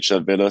future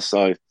at Villa.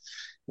 So,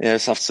 yeah,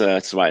 just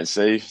have to wait and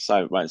see.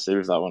 So wait and see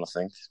with that one, I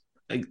think.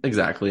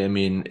 Exactly. I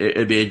mean,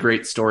 it'd be a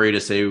great story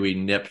to say we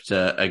nipped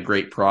a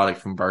great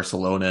product from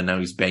Barcelona and now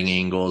he's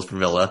banging goals for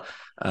Villa.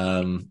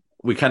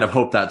 We kind of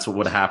hope that's what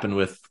would happen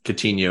with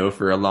Coutinho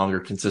for a longer,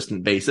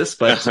 consistent basis,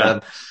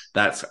 but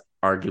that's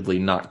arguably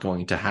not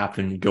going to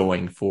happen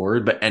going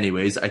forward. But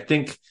anyways, I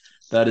think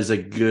that is a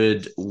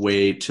good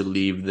way to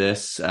leave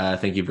this.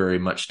 Thank you very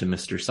much to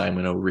Mr.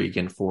 Simon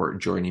O'Regan for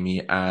joining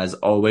me as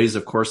always.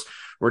 Of course,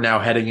 we're now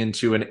heading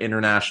into an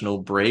international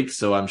break,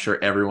 so I'm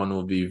sure everyone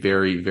will be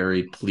very,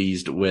 very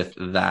pleased with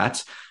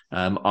that.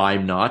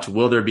 I'm not.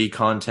 Will there be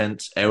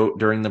content out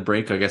during the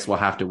break? I guess we'll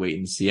have to wait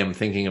and see. I'm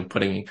thinking of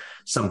putting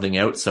something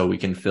out so we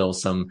can fill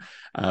some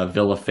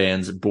Villa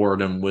fans'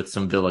 boredom with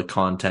some Villa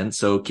content.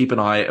 So keep an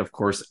eye, of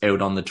course,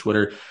 out on the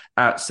Twitter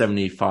at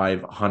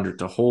 7500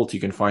 to Holt.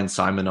 You can find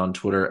Simon on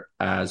Twitter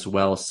as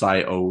well,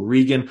 Cy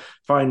O'Regan.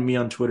 Find me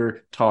on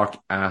Twitter,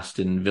 Talk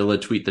Aston Villa.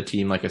 Tweet the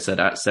team, like I said,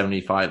 at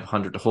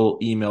 7500 to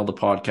Holt. Email the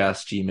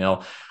podcast,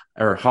 Gmail,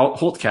 or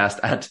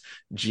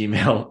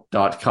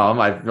holtcast@gmail.com.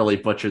 I've really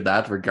butchered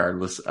that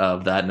regardless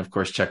of that. And of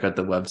course, check out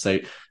the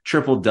website,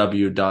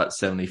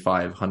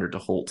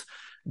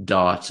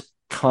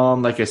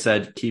 www.7500toholt.com. Like I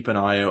said, keep an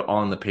eye out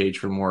on the page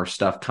for more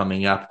stuff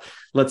coming up.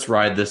 Let's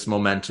ride this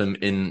momentum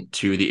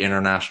into the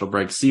international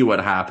break, see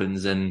what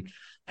happens. And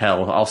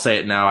hell, I'll say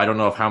it now. I don't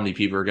know how many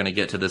people are going to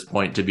get to this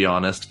point, to be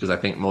honest, because I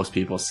think most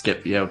people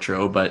skip the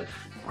outro, but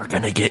we're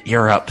going to get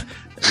Europe.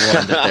 We'll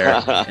end it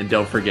there. And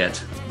don't forget,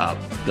 up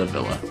the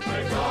Villa.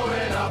 We're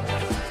going up.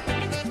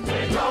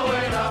 We're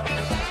going up.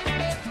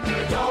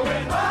 We're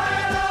going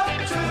right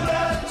up to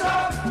the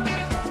top.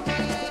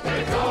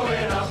 We're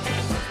going up.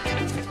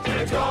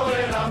 We're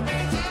going up.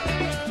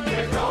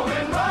 We're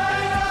going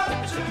right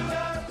up to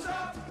the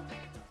top.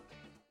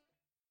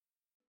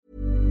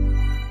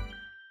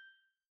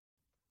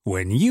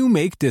 When you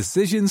make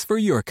decisions for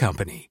your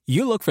company,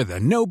 you look for the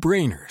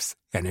no-brainers.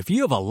 And if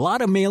you have a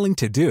lot of mailing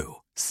to do,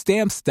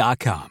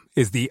 Stamps.com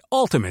is the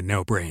ultimate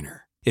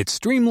no-brainer. It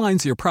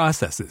streamlines your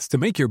processes to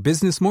make your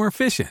business more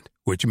efficient,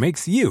 which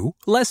makes you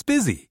less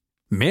busy.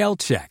 Mail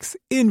checks,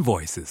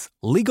 invoices,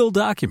 legal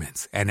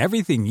documents, and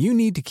everything you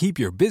need to keep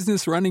your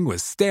business running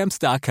with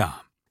Stamps.com.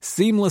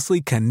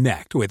 Seamlessly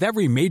connect with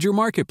every major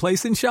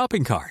marketplace and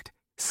shopping cart.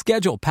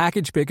 Schedule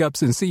package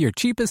pickups and see your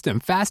cheapest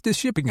and fastest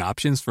shipping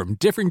options from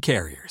different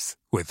carriers,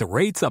 with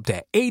rates up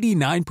to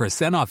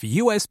 89% off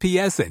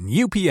USPS and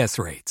UPS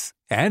rates.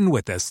 And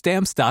with the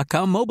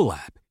Stamps.com mobile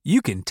app,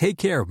 you can take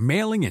care of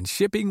mailing and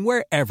shipping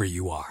wherever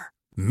you are.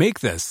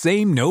 Make the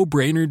same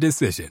no-brainer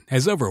decision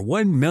as over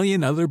 1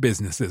 million other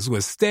businesses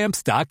with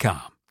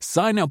Stamps.com.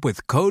 Sign up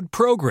with code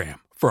PROGRAM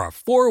for a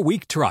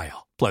 4-week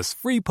trial, plus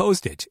free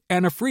postage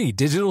and a free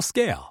digital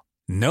scale.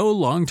 No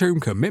long-term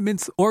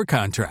commitments or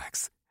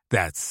contracts.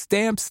 That's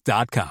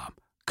Stamps.com.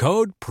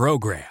 Code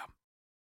PROGRAM.